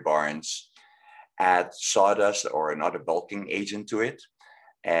dairy barns, add sawdust or another bulking agent to it,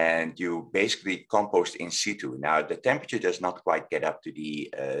 and you basically compost in situ. Now, the temperature does not quite get up to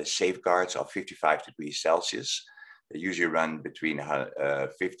the safeguards of 55 degrees Celsius. They usually run between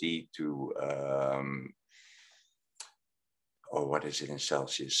 50 to or what is it in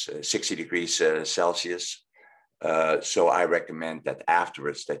Celsius, 60 degrees Celsius. So I recommend that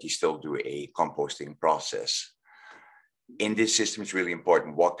afterwards that you still do a composting process. In this system, it's really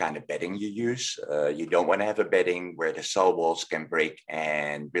important what kind of bedding you use. You don't want to have a bedding where the cell walls can break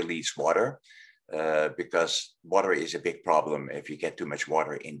and release water, because water is a big problem if you get too much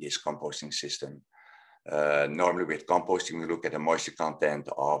water in this composting system. Normally with composting, we look at a moisture content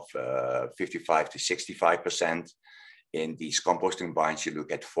of 55 to 65%. In these composting barns, you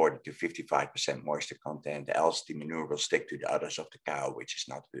look at 40 to 55% moisture content, else the manure will stick to the udders of the cow, which is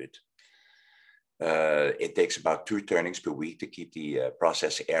not good. It takes about 2 turnings per week to keep the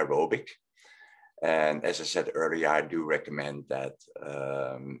process aerobic. And as I said earlier, I do recommend that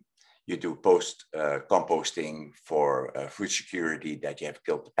you do post composting for food security, that you have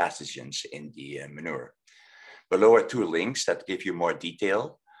killed the pathogens in the manure. Below are 2 links that give you more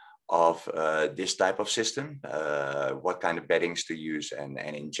detail of this type of system, what kind of beddings to use, and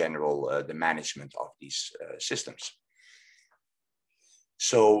in general, the management of these systems.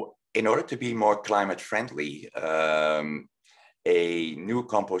 So in order to be more climate friendly, a new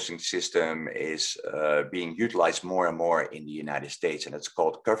composting system is being utilized more and more in the United States, and it's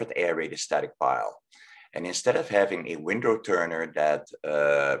called covered aerated static pile. And instead of having a windrow turner that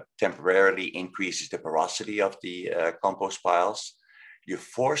temporarily increases the porosity of the compost piles, you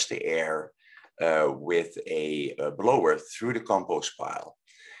force the air with a blower through the compost pile.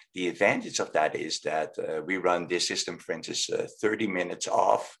 The advantage of that is that we run this system, for instance, 30 minutes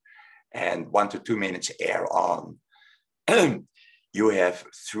off and 1 to 2 minutes air on. You have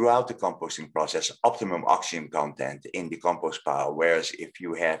throughout the composting process optimum oxygen content in the compost pile, whereas if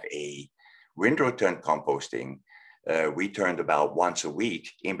you have a windrow turn composting, we turned about once a week.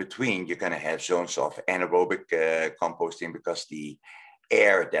 In between, you're going to have zones of anaerobic composting because the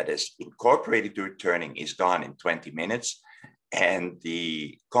air that is incorporated to turning is gone in 20 minutes, and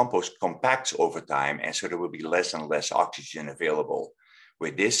the compost compacts over time, and so there will be less and less oxygen available.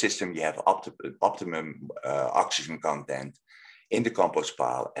 With this system, you have optimum oxygen content in the compost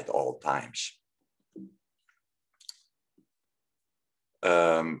pile at all times.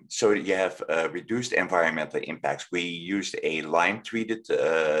 So you have reduced environmental impacts. We used a lime-treated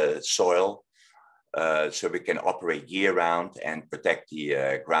soil, so we can operate year-round and protect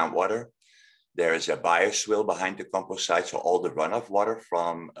the groundwater. There is a bioswale behind the compost site, so all the runoff water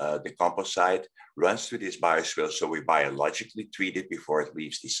from the compost site runs through this bioswale, so we biologically treat it before it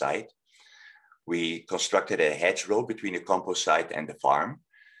leaves the site. We constructed a hedgerow between the compost site and the farm,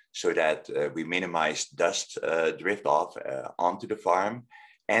 so that we minimize dust drift off onto the farm,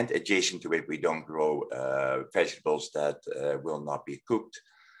 and adjacent to it, we don't grow vegetables that will not be cooked,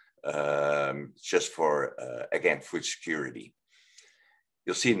 just for, again, food security.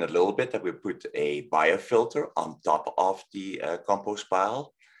 You'll see in a little bit that we put a biofilter on top of the compost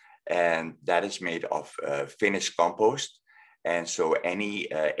pile, and that is made of finished compost. And so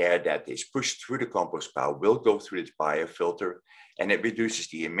any air that is pushed through the compost pile will go through this biofilter, and it reduces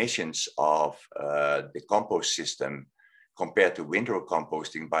the emissions of the compost system compared to windrow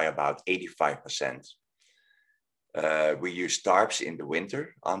composting by about 85%. We use tarps in the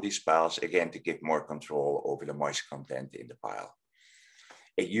winter on these piles, again, to give more control over the moisture content in the pile.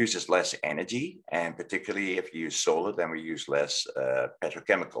 It uses less energy, and particularly if you use solar, then we use less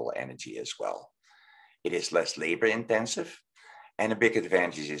petrochemical energy as well. It is less labor intensive, and a big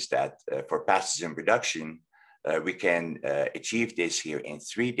advantage is that for pathogen reduction, we can achieve this here in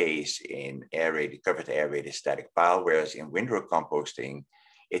 3 days in covered aerated static pile, whereas in windrow composting,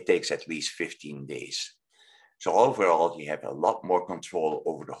 it takes at least 15 days. So overall, you have a lot more control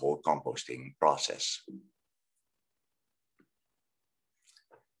over the whole composting process.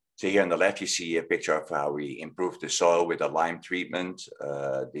 So here on the left, you see a picture of how we improve the soil with a lime treatment.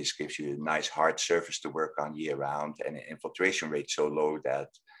 This gives you a nice hard surface to work on year round, and an infiltration rate so low that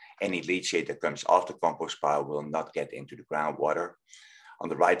any leachate that comes off the compost pile will not get into the groundwater. On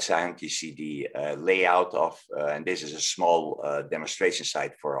the right side, you see the layout of, and this is a small demonstration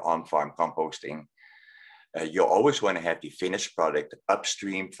site for on-farm composting. You always want to have the finished product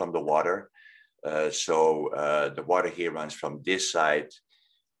upstream from the water. So the water here runs from this side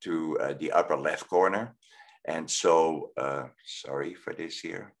to the upper left corner. And so, sorry for this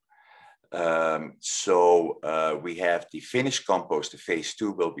here. We have the finished compost. The phase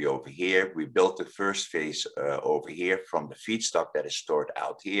 2 will be over here. We built the first phase over here from the feedstock that is stored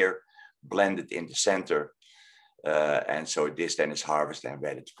out here, blended in the center. And so this then is harvested and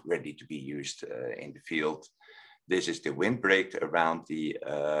ready to be used in the field. This is the windbreak around the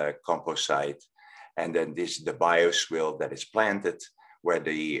compost site. And then this is the bioswale that is planted, where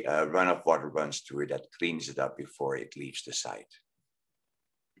the runoff water runs through that cleans it up before it leaves the site.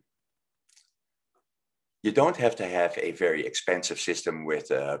 You don't have to have a very expensive system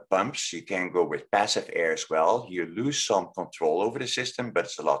with pumps. You can go with passive air as well. You lose some control over the system, but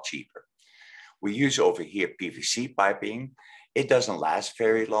it's a lot cheaper. We use over here PVC piping. It doesn't last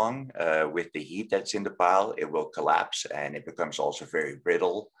very long. With the heat that's in the pile, it will collapse and it becomes also very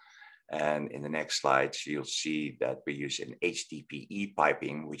brittle. And in the next slides, you'll see that we use an HDPE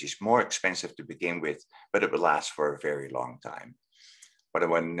piping, which is more expensive to begin with, but it will last for a very long time. What I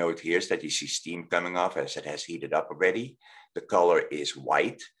want to note here is that you see steam coming off as it has heated up already. The color is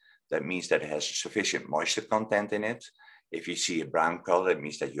white. That means that it has sufficient moisture content in it. If you see a brown color, it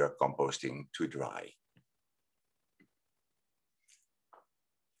means that you are composting too dry.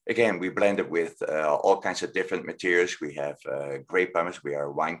 Again, we blend it with all kinds of different materials. We have grape pumice. We are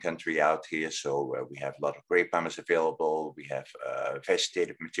a wine country out here, so we have a lot of grape pumice available. We have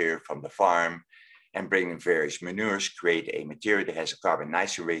vegetative material from the farm, and bringing various manures create a material that has a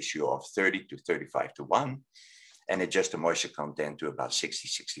carbon-nitrogen ratio of 30 to 35 to 1, and adjust the moisture content to about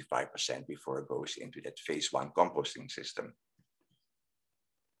 60–65% before it goes into that phase 1 composting system.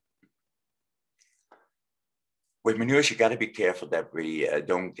 With manures, you got to be careful that we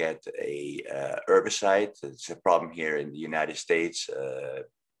don't get a herbicide. It's a problem here in the United States,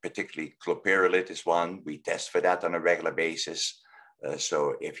 particularly clopyralid is one. We test for that on a regular basis.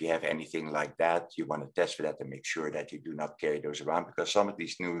 So if you have anything like that, you want to test for that and make sure that you do not carry those around, because some of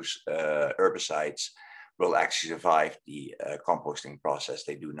these new herbicides will actually survive the composting process.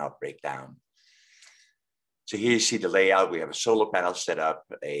 They do not break down. So here you see the layout. We have a solar panel set up,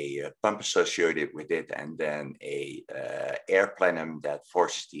 a pump associated with it, and then a air plenum that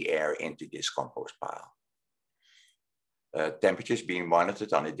forces the air into this compost pile. Temperatures being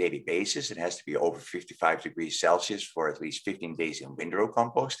monitored on a daily basis. It has to be over 55 degrees Celsius for at least 15 days in windrow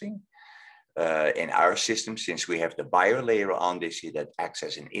composting. In our system, since we have the biolayer on this here that acts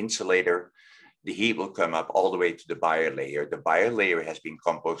as an insulator, the heat will come up all the way to the biolayer. The biolayer has been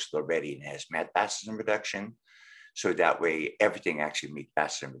composted already and has met pathogen reduction. So that way, everything actually meets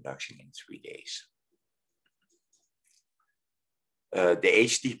pathogen reduction in 3 days. The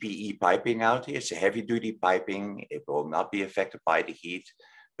HDPE piping out here, it's a heavy duty piping. It will not be affected by the heat,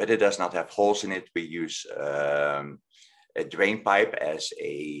 but it does not have holes in it. We use a drain pipe as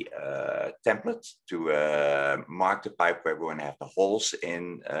a template to mark the pipe where we want to have the holes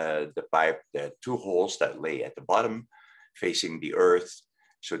in the pipe. There are 2 holes that lay at the bottom facing the earth,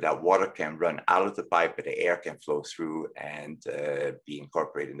 so that water can run out of the pipe, but the air can flow through and be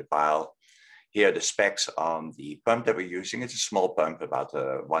incorporated in the pile. Here are the specs on the pump that we're using. It's a small pump, about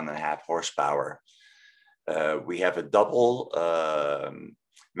 1.5 horsepower. We have a double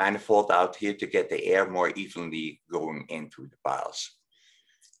manifold out here to get the air more evenly going into the piles.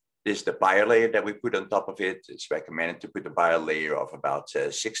 This is the biolayer that we put on top of it. It's recommended to put a biolayer of about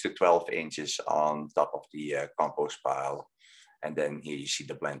 6 to 12 inches on top of the compost pile. And then here you see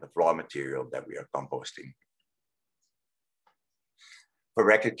the blend of raw material that we are composting. For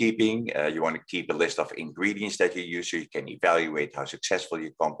record keeping, you want to keep a list of ingredients that you use so you can evaluate how successful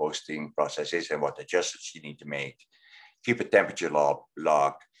your composting process is and what adjustments you need to make. Keep a temperature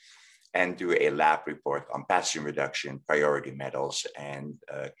log, and do a lab report on pathogen reduction, priority metals, and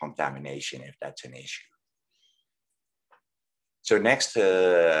contamination if that's an issue. So next,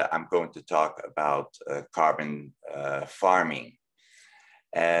 I'm going to talk about carbon farming.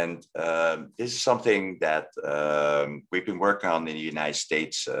 And this is something that we've been working on in the United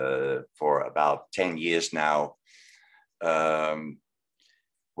States for about 10 years now.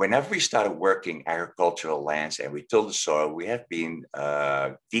 whenever we started working agricultural lands and we till the soil, we have been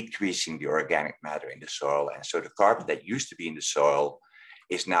decreasing the organic matter in the soil. And so the carbon that used to be in the soil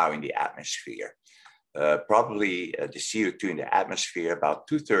is now in the atmosphere. Probably the CO2 in the atmosphere, about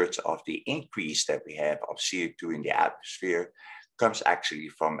 2/3 of the increase that we have of CO2 in the atmosphere comes actually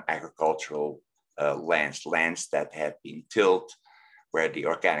from agricultural lands that have been tilled where the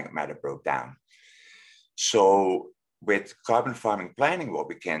organic matter broke down. So with carbon farming planning, what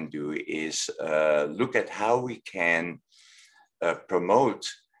we can do is look at how we can promote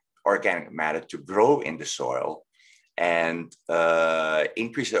organic matter to grow in the soil and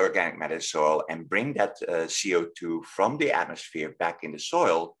increase the organic matter in the soil and bring that CO2 from the atmosphere back in the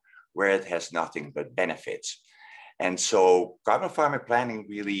soil where it has nothing but benefits. And so carbon farming planning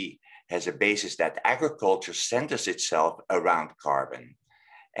really has a basis that agriculture centers itself around carbon.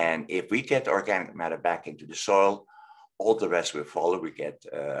 And if we get organic matter back into the soil, all the rest will follow. We get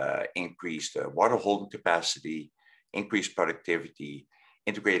increased water holding capacity, increased productivity,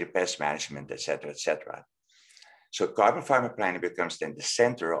 integrated pest management, et cetera, et cetera. So carbon farming planning becomes then the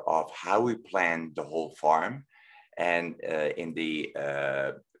center of how we plan the whole farm and in the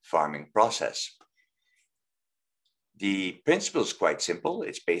farming process. The principle is quite simple.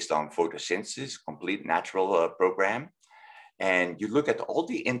 It's based on photosynthesis, complete natural program. And you look at all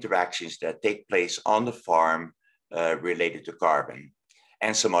the interactions that take place on the farm related to carbon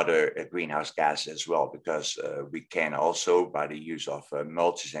and some other greenhouse gases as well, because we can also, by the use of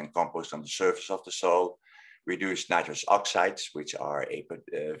mulches and compost on the surface of the soil, reduce nitrous oxides, which are a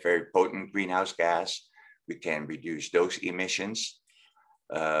very potent greenhouse gas. We can reduce those emissions.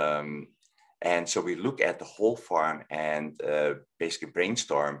 And so we look at the whole farm and basically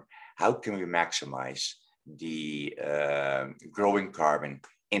brainstorm, how can we maximize the growing carbon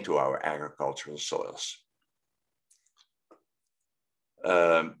into our agricultural soils?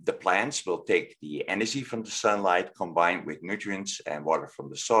 The plants will take the energy from the sunlight combined with nutrients and water from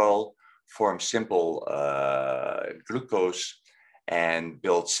the soil, form simple glucose, and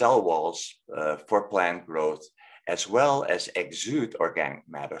build cell walls for plant growth, as well as exude organic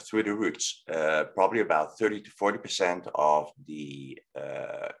matter through the roots. Probably about 30 to 40% of the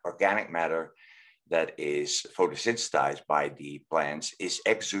organic matter that is photosynthesized by the plants is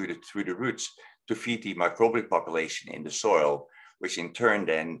exuded through the roots to feed the microbial population in the soil, which in turn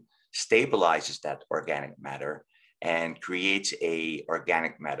then stabilizes that organic matter and creates a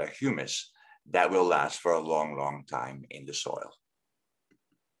organic matter humus that will last for a long, long time in the soil.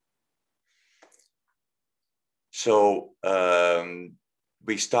 So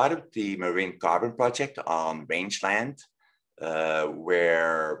we started the Marine Carbon Project on rangeland,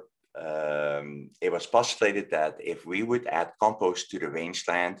 where it was postulated that if we would add compost to the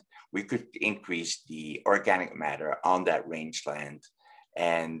rangeland, we could increase the organic matter on that rangeland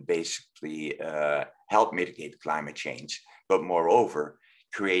and basically help mitigate climate change, but moreover,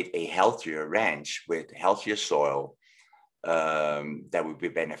 create a healthier ranch with healthier soil that would be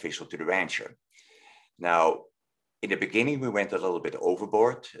beneficial to the rancher. Now, in the beginning, we went a little bit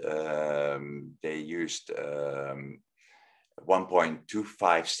overboard. They used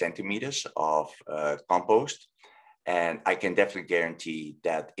 1.25 centimeters of compost. And I can definitely guarantee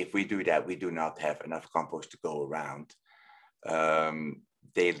that if we do that, we do not have enough compost to go around.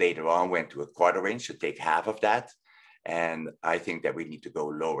 They later on went to a 1/4 inch to take half of that. And I think that we need to go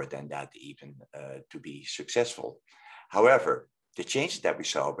lower than that even to be successful. However, the changes that we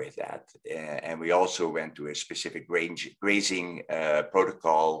saw with that, and we also went to a specific grazing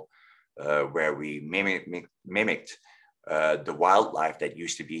protocol where we mimicked the wildlife that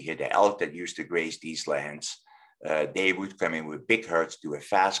used to be here, the elk that used to graze these lands. They would come in with big herds, do a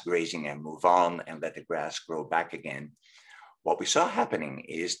fast grazing and move on and let the grass grow back again. What we saw happening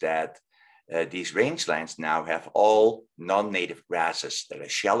is that these rangelands now have all non-native grasses that are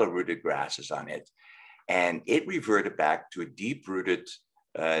shallow-rooted grasses on it. And it reverted back to deep-rooted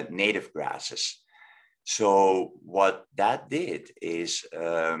native grasses. So what that did is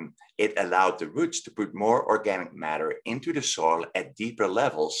it allowed the roots to put more organic matter into the soil at deeper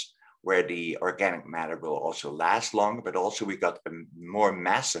levels, where the organic matter will also last longer, but also we got a more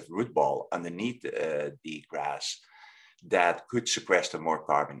massive root ball underneath the grass that could sequester more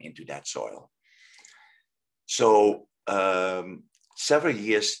carbon into that soil. So several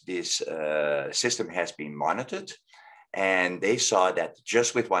years, this system has been monitored, and they saw that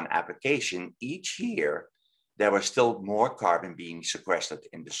just with one application each year, there was still more carbon being sequestered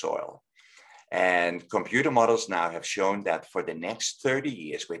in the soil. And computer models now have shown that for the next 30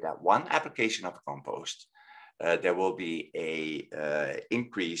 years, with that one application of compost, there will be an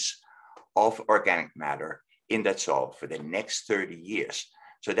increase of organic matter in that soil for the next 30 years.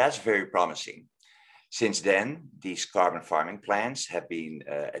 So that's very promising. Since then, these carbon farming plans have been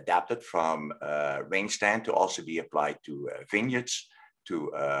adapted from rangeland to also be applied to vineyards,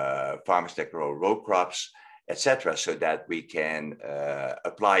 to farmers that grow row crops, etc., so that we can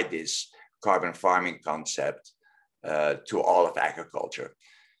apply this carbon farming concept to all of agriculture.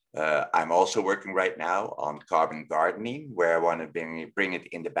 I'm also working right now on carbon gardening, where I want to bring it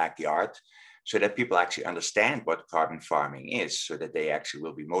in the backyard so that people actually understand what carbon farming is, so that they actually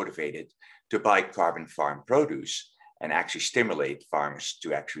will be motivated to buy carbon farm produce and actually stimulate farmers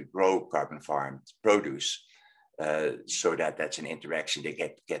to actually grow carbon farmed produce, so that that's an interaction. They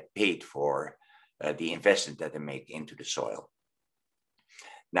get paid for the investment that they make into the soil.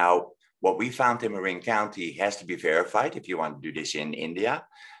 Now, what we found in Marin County has to be verified if you want to do this in India.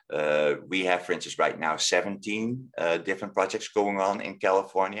 We have, for instance, right now 17 different projects going on in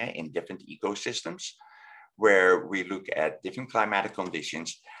California in different ecosystems, where we look at different climatic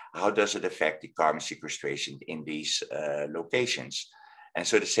conditions. How does it affect the carbon sequestration in these locations? And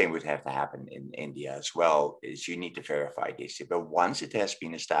so the same would have to happen in India as well, is you need to verify this. But once it has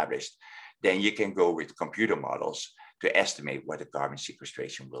been established, then you can go with computer models to estimate what the carbon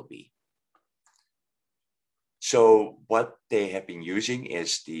sequestration will be. So what they have been using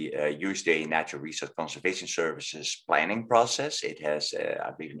is the USDA Natural Resource Conservation Services planning process. It has,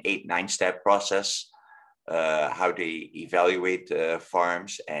 I believe, an 8-9-step process, how they evaluate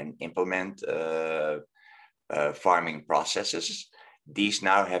farms and implement farming processes. These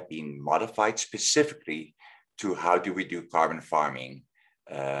now have been modified specifically to how do we do carbon farming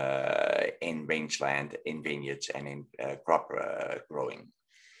in rangeland, in vineyards, and in crop growing.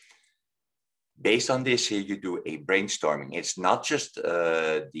 Based on this here, you do a brainstorming. It's not just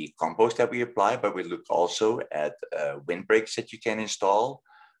the compost that we apply, but we look also at windbreaks that you can install,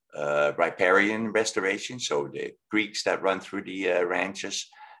 riparian restoration, so the creeks that run through the ranches,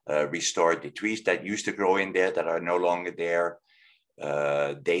 restore the trees that used to grow in there that are no longer there.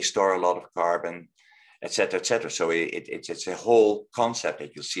 They store a lot of carbon, etc., etc. So it's a whole concept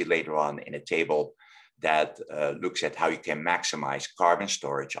that you'll see later on in a table that looks at how you can maximize carbon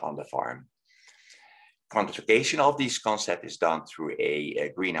storage on the farm. Quantification of these concepts is done through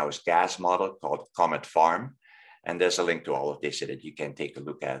a greenhouse gas model called Comet Farm. And there's a link to all of this so that you can take a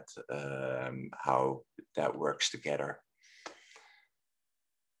look at how that works together.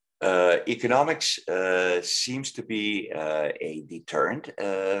 Economics seems to be a deterrent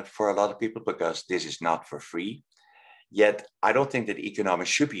for a lot of people because this is not for free. Yet I don't think that economics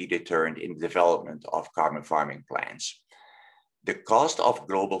should be a deterrent in the development of carbon farming plans. The cost of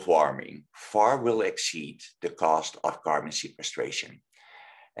global warming far will exceed the cost of carbon sequestration.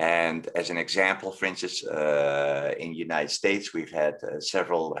 And as an example, for instance, in the United States, we've had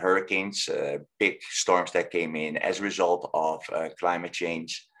several hurricanes, big storms that came in as a result of climate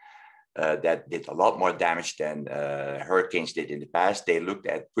change that did a lot more damage than hurricanes did in the past. They looked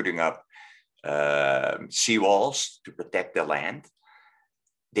at putting up seawalls to protect the land.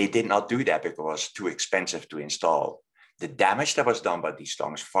 They did not do that because it was too expensive to install. The damage that was done by these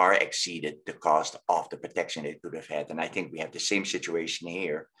storms far exceeded the cost of the protection it could have had. And I think we have the same situation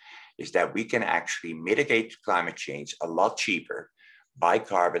here, is that we can actually mitigate climate change a lot cheaper by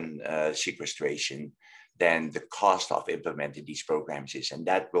carbon sequestration than the cost of implementing these programs is. And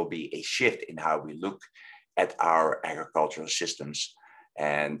that will be a shift in how we look at our agricultural systems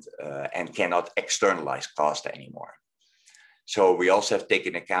and cannot externalize cost anymore. So we also have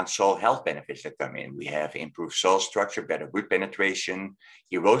taken into account soil health benefits that come in. We have improved soil structure, better root penetration,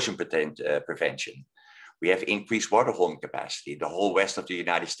 erosion prevention. We have increased water holding capacity. The whole west of the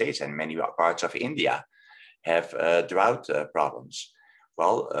United States and many parts of India have drought problems.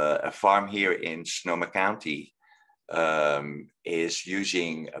 Well, a farm here in Sonoma County is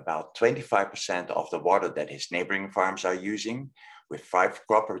using about 25% of the water that his neighboring farms are using, with 5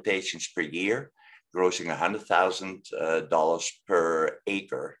 crop rotations per year, grossing $100,000 per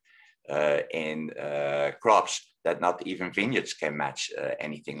acre in crops that not even vineyards can match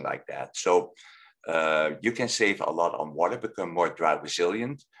anything like that. So you can save a lot on water, become more drought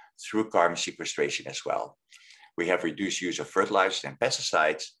resilient through carbon sequestration as well. We have reduced use of fertilizers and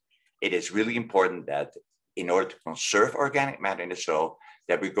pesticides. It is really important that in order to conserve organic matter in the soil,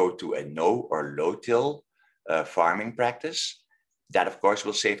 that we go to a no or low till farming practice. That, of course,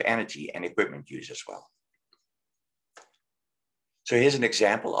 will save energy and equipment use as well. So here's an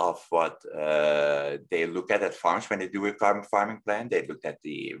example of what they look at farms when they do a carbon farming plan. They looked at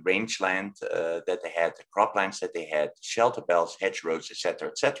the rangeland that they had, the croplands that they had, shelter belts, hedgerows, et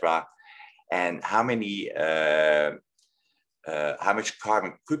cetera, and how much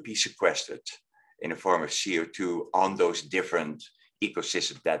carbon could be sequestered in the form of CO2 on those different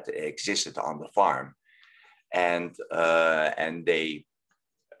ecosystem that existed on the farm. And they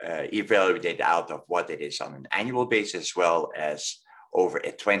evaluate out of what it is on an annual basis as well as over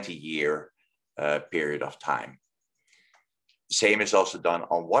a 20-year period of time. The same is also done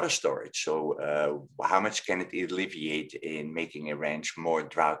on water storage. So how much can it alleviate in making a ranch more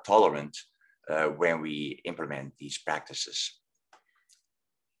drought tolerant when we implement these practices?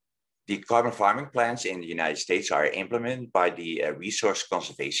 The carbon farming plans in the United States are implemented by the resource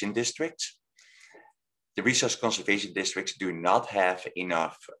conservation districts. The resource conservation districts do not have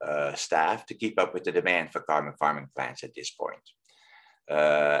enough staff to keep up with the demand for carbon farming plans at this point.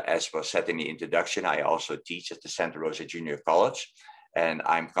 As was said in the introduction, I also teach at the Santa Rosa Junior College, and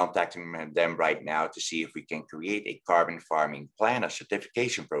I'm contacting them right now to see if we can create a carbon farming plan or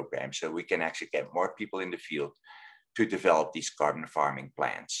certification program so we can actually get more people in the field to develop these carbon farming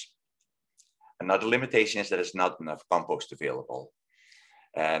plans. Another limitation is that there's not enough compost available.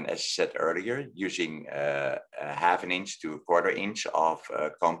 And as I said earlier, using a ½ inch to ¼ inch of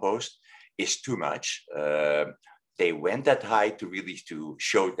compost is too much. They went that high to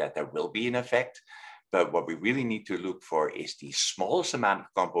show that there will be an effect. But what we really need to look for is the smallest amount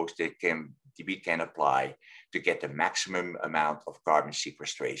of compost that we can apply to get the maximum amount of carbon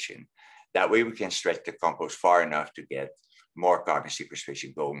sequestration. That way we can stretch the compost far enough to get more carbon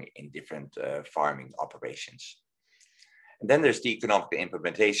sequestration going in different farming operations. And then there's the economic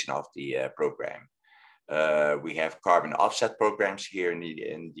implementation of the program. We have carbon offset programs here in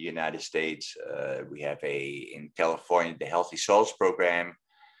the United States. We have in California, the Healthy Soils program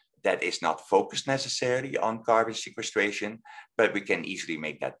that is not focused necessarily on carbon sequestration, but we can easily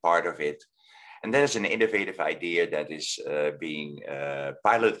make that part of it. And there's an innovative idea that is being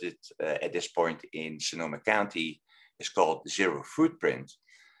piloted at this point in Sonoma County. It's called Zero Footprint,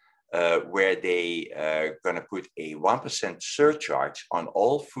 where they are going to put a 1% surcharge on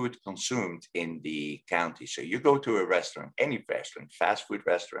all food consumed in the county. So you go to a restaurant, any restaurant, fast food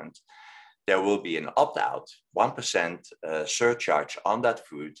restaurant, there will be an opt-out 1% surcharge on that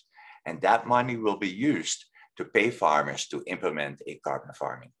food, and that money will be used to pay farmers to implement a carbon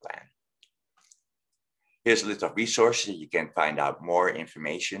farming plan. Here's a list of resources. You can find out more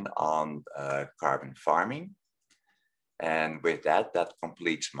information on carbon farming. And with that, that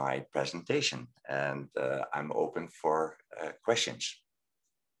completes my presentation. And I'm open for questions.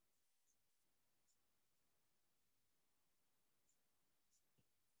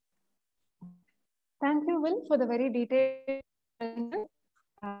 Thank you, Will, for the very detailed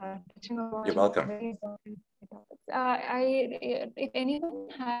You're welcome. If anyone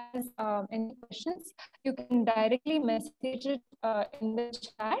has any questions, you can directly message it in the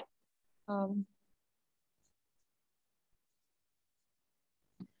chat.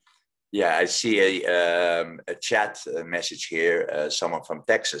 Yeah, I see a chat message here, someone from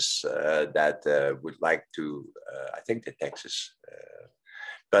Texas that would like to, I think the Texas,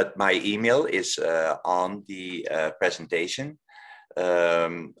 but my email is on the presentation.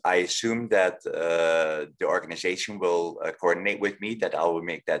 I assume that the organization will coordinate with me that I will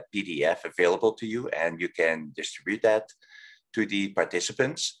make that PDF available to you and you can distribute that to the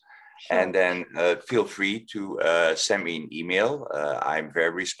participants. Sure. And then feel free to send me an email. I'm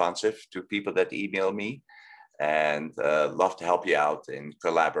very responsive to people that email me and love to help you out in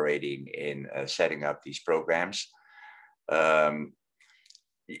collaborating in setting up these programs.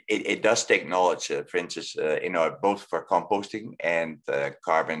 It does take knowledge, for instance, both for composting and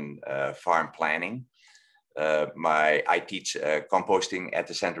carbon farm planning. I teach composting at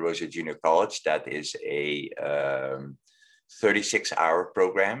the Santa Rosa Junior College. That is a 36-hour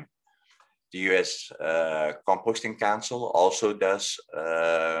program. The U.S. Composting Council also does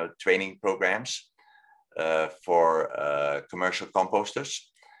training programs for commercial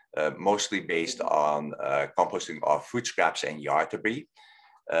composters, mostly based on composting of food scraps and yard debris.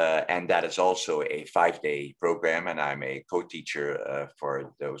 And that is also a 5-day program, and I'm a co-teacher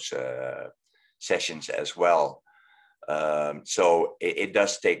for those sessions as well. So it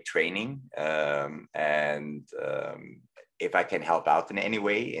does take training, and if I can help out in any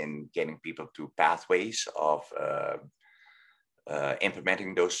way in getting people to pathways of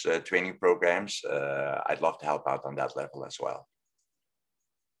implementing those training programs, I'd love to help out on that level as well.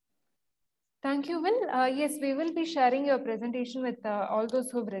 Thank you, Will. Yes, we will be sharing your presentation with all those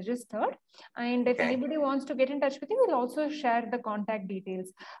who have registered. And if anybody wants to get in touch with you, we'll also share the contact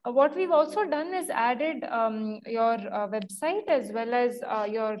details. What we've also done is added your website as well as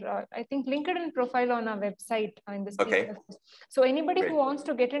your, I think, LinkedIn profile on our website in this case. So anybody who wants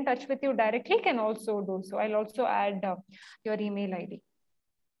to get in touch with you directly can also do so. I'll also add your email ID.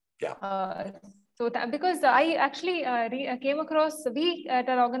 Yeah. So because I actually came across, we at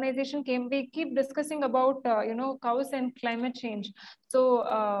our organization we keep discussing about, cows and climate change. So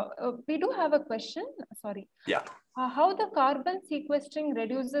we do have a question, sorry. Yeah. How the carbon sequestering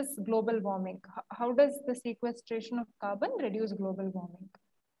reduces global warming? How does the sequestration of carbon reduce global warming?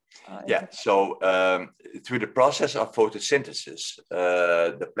 Yeah, so through the process of photosynthesis,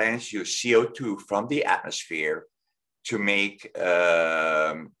 the plants use CO2 from the atmosphere to make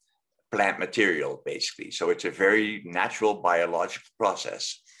plant material, basically. So it's a very natural biological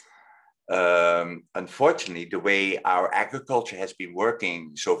process. Unfortunately, the way our agriculture has been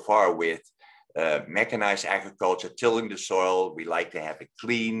working so far with mechanized agriculture, tilling the soil, we like to have it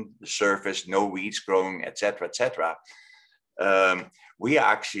clean, the surface, no weeds growing, etc., etc. We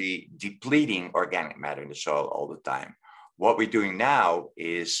are actually depleting organic matter in the soil all the time. What we're doing now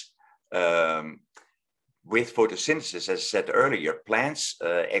is with photosynthesis, as I said earlier, plants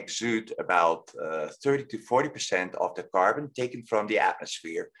exude about 30 to 40% of the carbon taken from the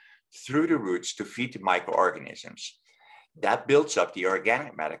atmosphere through the roots to feed the microorganisms. That builds up the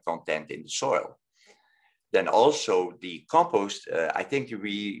organic matter content in the soil. Then also the compost, I think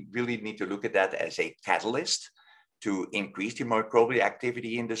we really need to look at that as a catalyst to increase the microbial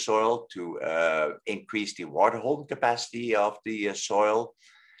activity in the soil, to increase the water holding capacity of the soil.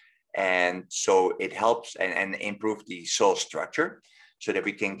 And so it helps and improve the soil structure so that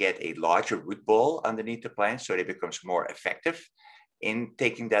we can get a larger root ball underneath the plant so that it becomes more effective in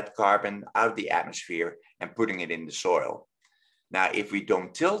taking that carbon out of the atmosphere and putting it in the soil. Now, if we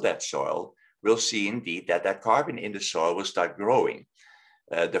don't till that soil, we'll see indeed that that carbon in the soil will start growing.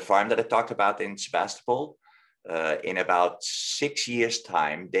 The farm that I talked about in Sebastopol, in about 6 years'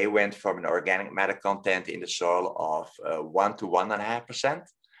 time, they went from an organic matter content in the soil of 1 to 1.5%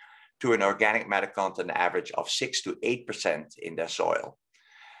 to an organic matter content average of 6 to 8% in their soil.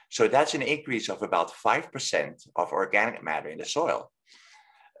 So that's an increase of about 5% of organic matter in the soil.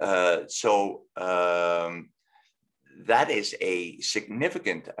 That is a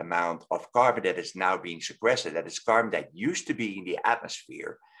significant amount of carbon that is now being sequestered. That is carbon that used to be in the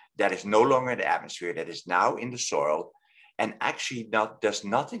atmosphere, that is no longer in the atmosphere, that is now in the soil, and actually does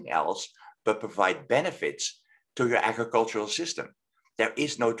nothing else but provide benefits to your agricultural system. There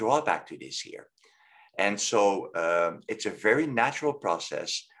is no drawback to this here. And so it's a very natural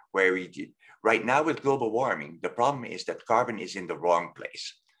process where right now with global warming, the problem is that carbon is in the wrong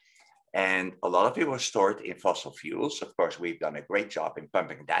place. And a lot of it was stored in fossil fuels. Of course, we've done a great job in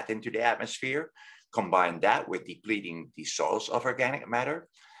pumping that into the atmosphere. Combine that with depleting the soils of organic matter.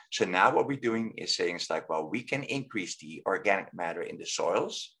 So now what we're doing is saying it's like, well, we can increase the organic matter in the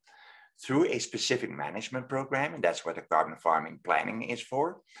soils through a specific management program. And that's what the carbon farming planning is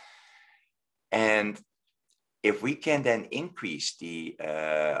for. And if we can then increase the,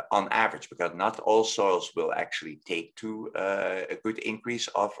 on average, because not all soils will actually take to a good increase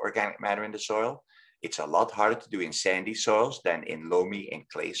of organic matter in the soil. It's a lot harder to do in sandy soils than in loamy and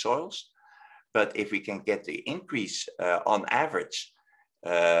clay soils. But if we can get the increase on average,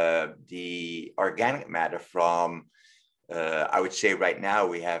 the organic matter from, I would say right now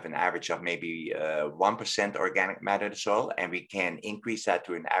we have an average of maybe 1% organic matter in the soil, and we can increase that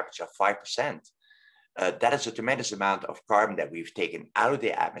to an average of 5%. That is a tremendous amount of carbon that we've taken out of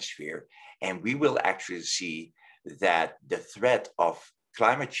the atmosphere, and we will actually see that the threat of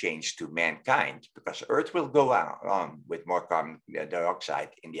climate change to mankind, because Earth will go on with more carbon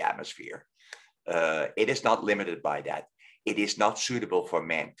dioxide in the atmosphere. It is not limited by that. It is not suitable for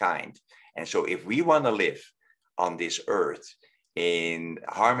mankind. And so if we want to live on this Earth in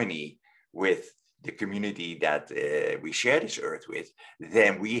harmony with the community that we share this Earth with,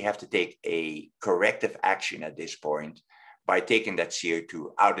 then we have to take a corrective action at this point by taking that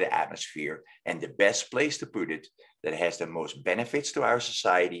CO2 out of the atmosphere. And the best place to put it that has the most benefits to our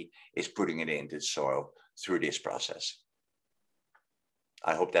society is putting it into the soil through this process.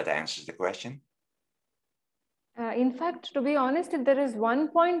 I hope that answers the question. In fact, to be honest, if there is one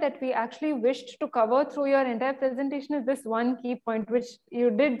point that we actually wished to cover through your entire presentation is this one key point, which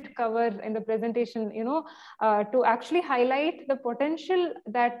you did cover in the presentation, to actually highlight the potential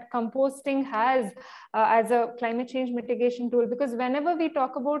that composting has as a climate change mitigation tool. Because whenever we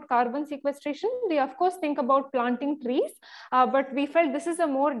talk about carbon sequestration, we of course think about planting trees, but we felt this is a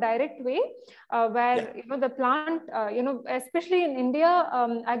more direct way where, the plant, especially in India,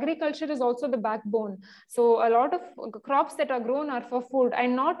 agriculture is also the backbone. So a lot lot of crops that are grown are for food,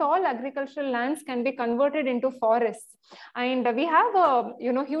 and not all agricultural lands can be converted into forests. And we have a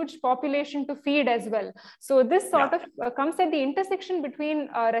huge population to feed as well. So this sort of comes at the intersection between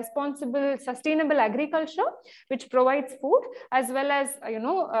responsible, sustainable agriculture, which provides food, as well as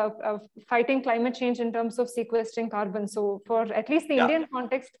fighting climate change in terms of sequestering carbon. So for at least the Indian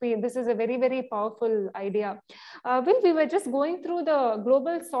context, this is a very, very powerful idea. Will, we were just going through the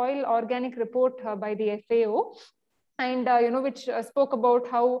Global Soil Organic Report by the FAO, and which spoke about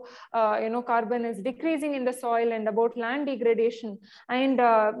how carbon is decreasing in the soil and about land degradation. And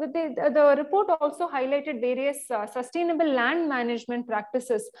the report also highlighted various sustainable land management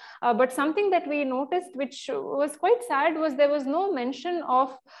practices. But something that we noticed, which was quite sad, was there was no mention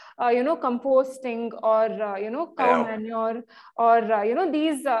of composting or cow manure, or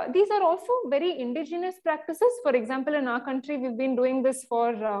these are also very indigenous practices. For example, in our country, we've been doing this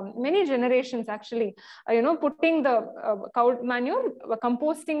for many generations actually. Putting the cow manure,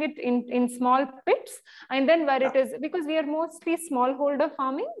 composting it in small pits, and then where it is, because we are mostly smallholder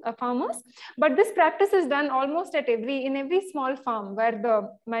farmers, but this practice is done almost in every small farm, where the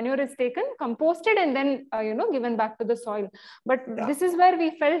manure is taken, composted, and then given back to the soil. But this is where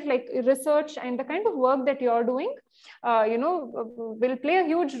we felt like research and the kind of work that you're doing will play a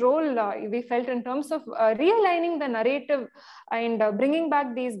huge role, we felt, in terms of realigning the narrative and bringing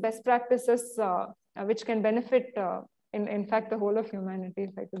back these best practices which can benefit, in fact, the whole of humanity, if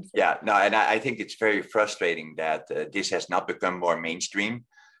I could say. Yeah, no, and I think it's very frustrating that this has not become more mainstream.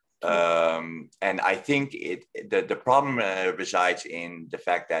 And I think the problem resides in the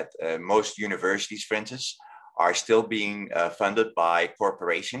fact that most universities, for instance, are still being funded by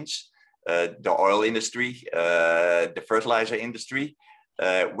corporations, the oil industry, the fertilizer industry,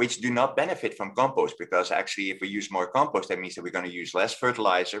 which do not benefit from compost, because actually if we use more compost, that means that we're going to use less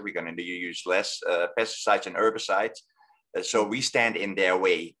fertilizer, we're going to use less pesticides and herbicides. So we stand in their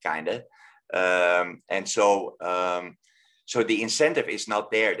way, kind of. And so the incentive is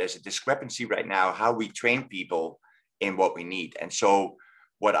not there. There's a discrepancy right now, how we train people in what we need. And so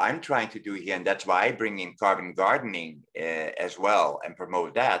what I'm trying to do here, and that's why I bring in carbon gardening as well and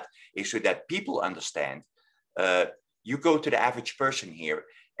promote that, is so that people understand. You go to the average person here,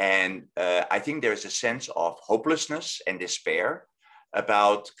 and I think there's a sense of hopelessness and despair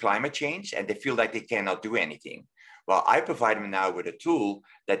about climate change, and they feel like they cannot do anything. Well, I provide them now with a tool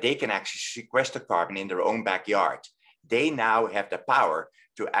that they can actually sequester carbon in their own backyard. They now have the power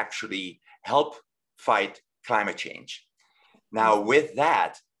to actually help fight climate change. Now, with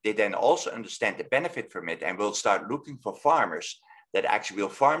that, they then also understand the benefit from it and will start looking for farmers that actually will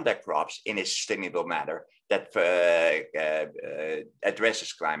farm their crops in a sustainable manner that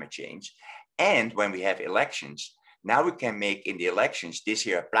addresses climate change. And when we have elections, now we can make in the elections this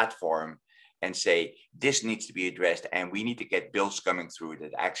year a platform and say, this needs to be addressed, and we need to get bills coming through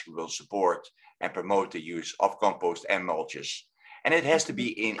that actually will support and promote the use of compost and mulches. And it has to be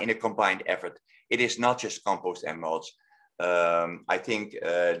in a combined effort. It is not just compost and mulch. I think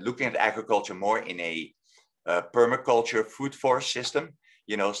looking at agriculture more in a permaculture food forest system,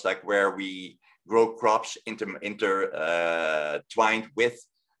 it's like where we grow crops intertwined with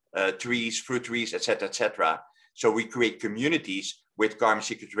trees, fruit trees, et cetera. So we create communities with carbon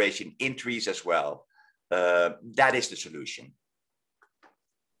sequestration in trees as well. That is the solution.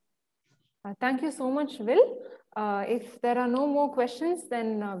 Thank you so much, Will. If there are no more questions,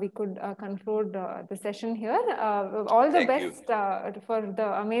 then we could conclude the session here. All the best for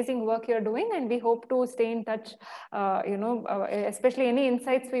the amazing work you're doing, and we hope to stay in touch, especially any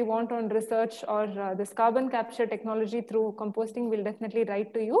insights we want on research or this carbon capture technology through composting, we'll definitely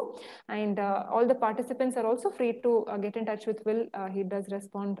write to you. And all the participants are also free to get in touch with Will. He does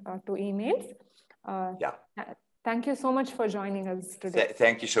respond to emails. Thank you so much for joining us today.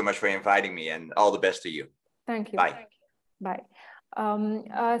 Thank you so much for inviting me, and all the best to you. Thank you. Bye. Bye.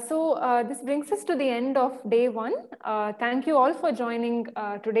 So this brings us to the end of day one. Thank you all for joining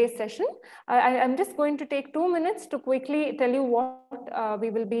today's session. I'm just going to take 2 minutes to quickly tell you what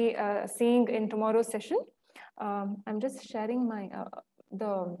we will be seeing in tomorrow's session. I'm just sharing my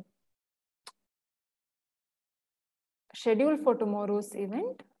the schedule for tomorrow's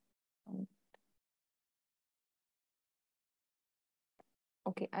event.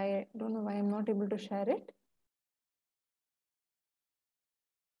 Okay, I don't know why I'm not able to share it.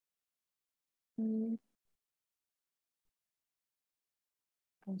 I'm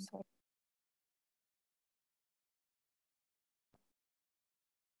sorry.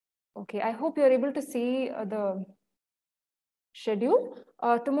 Okay, I hope you're able to see the schedule.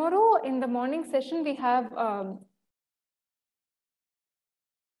 Tomorrow in the morning session, we have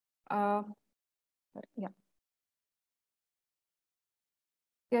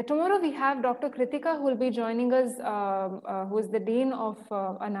Yeah, tomorrow we have Dr. Kritika, who will be joining us, who is the Dean of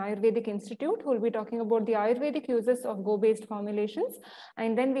an Ayurvedic Institute, who will be talking about the Ayurvedic uses of go-based formulations.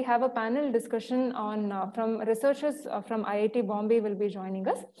 And then we have a panel discussion on from researchers from IIT Bombay will be joining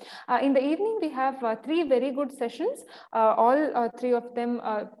us. In the evening, we have 3 very good sessions. All 3 of them,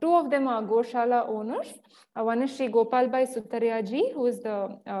 2 of them are Goshala owners. One is Shri Gopalbhai Sutaria ji, who is the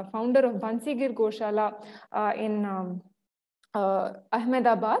founder of Bansigir Goshala in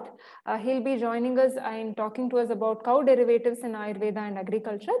Ahmedabad. He'll be joining us and talking to us about cow derivatives in Ayurveda and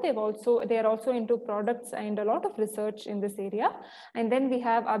agriculture. They are also into products and a lot of research in this area. And then we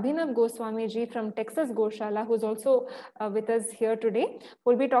have Abhinav Goswami ji from Texas Goshala, who's also with us here today.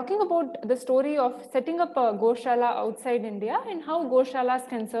 We'll be talking about the story of setting up a Goshala outside India and how Goshalas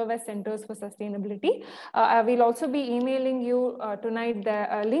can serve as centers for sustainability. We'll also be emailing you tonight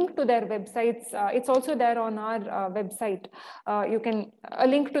the link to their websites. It's also there on our website. A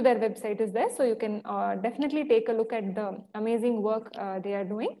link to their website is there, so you can definitely take a look at the amazing work they are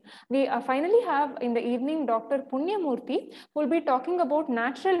doing. We finally have in the evening Dr. Punyamurthy, who will be talking about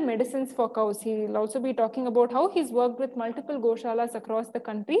natural medicines for cows. He will also be talking about how he's worked with multiple Goshalas across the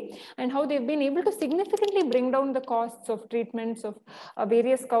country and how they've been able to significantly bring down the costs of treatments of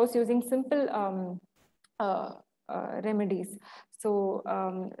various cows using simple remedies. So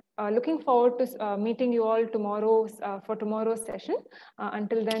looking forward to meeting you all tomorrow for tomorrow's session.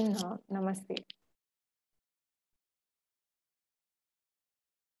 Until then, namaste.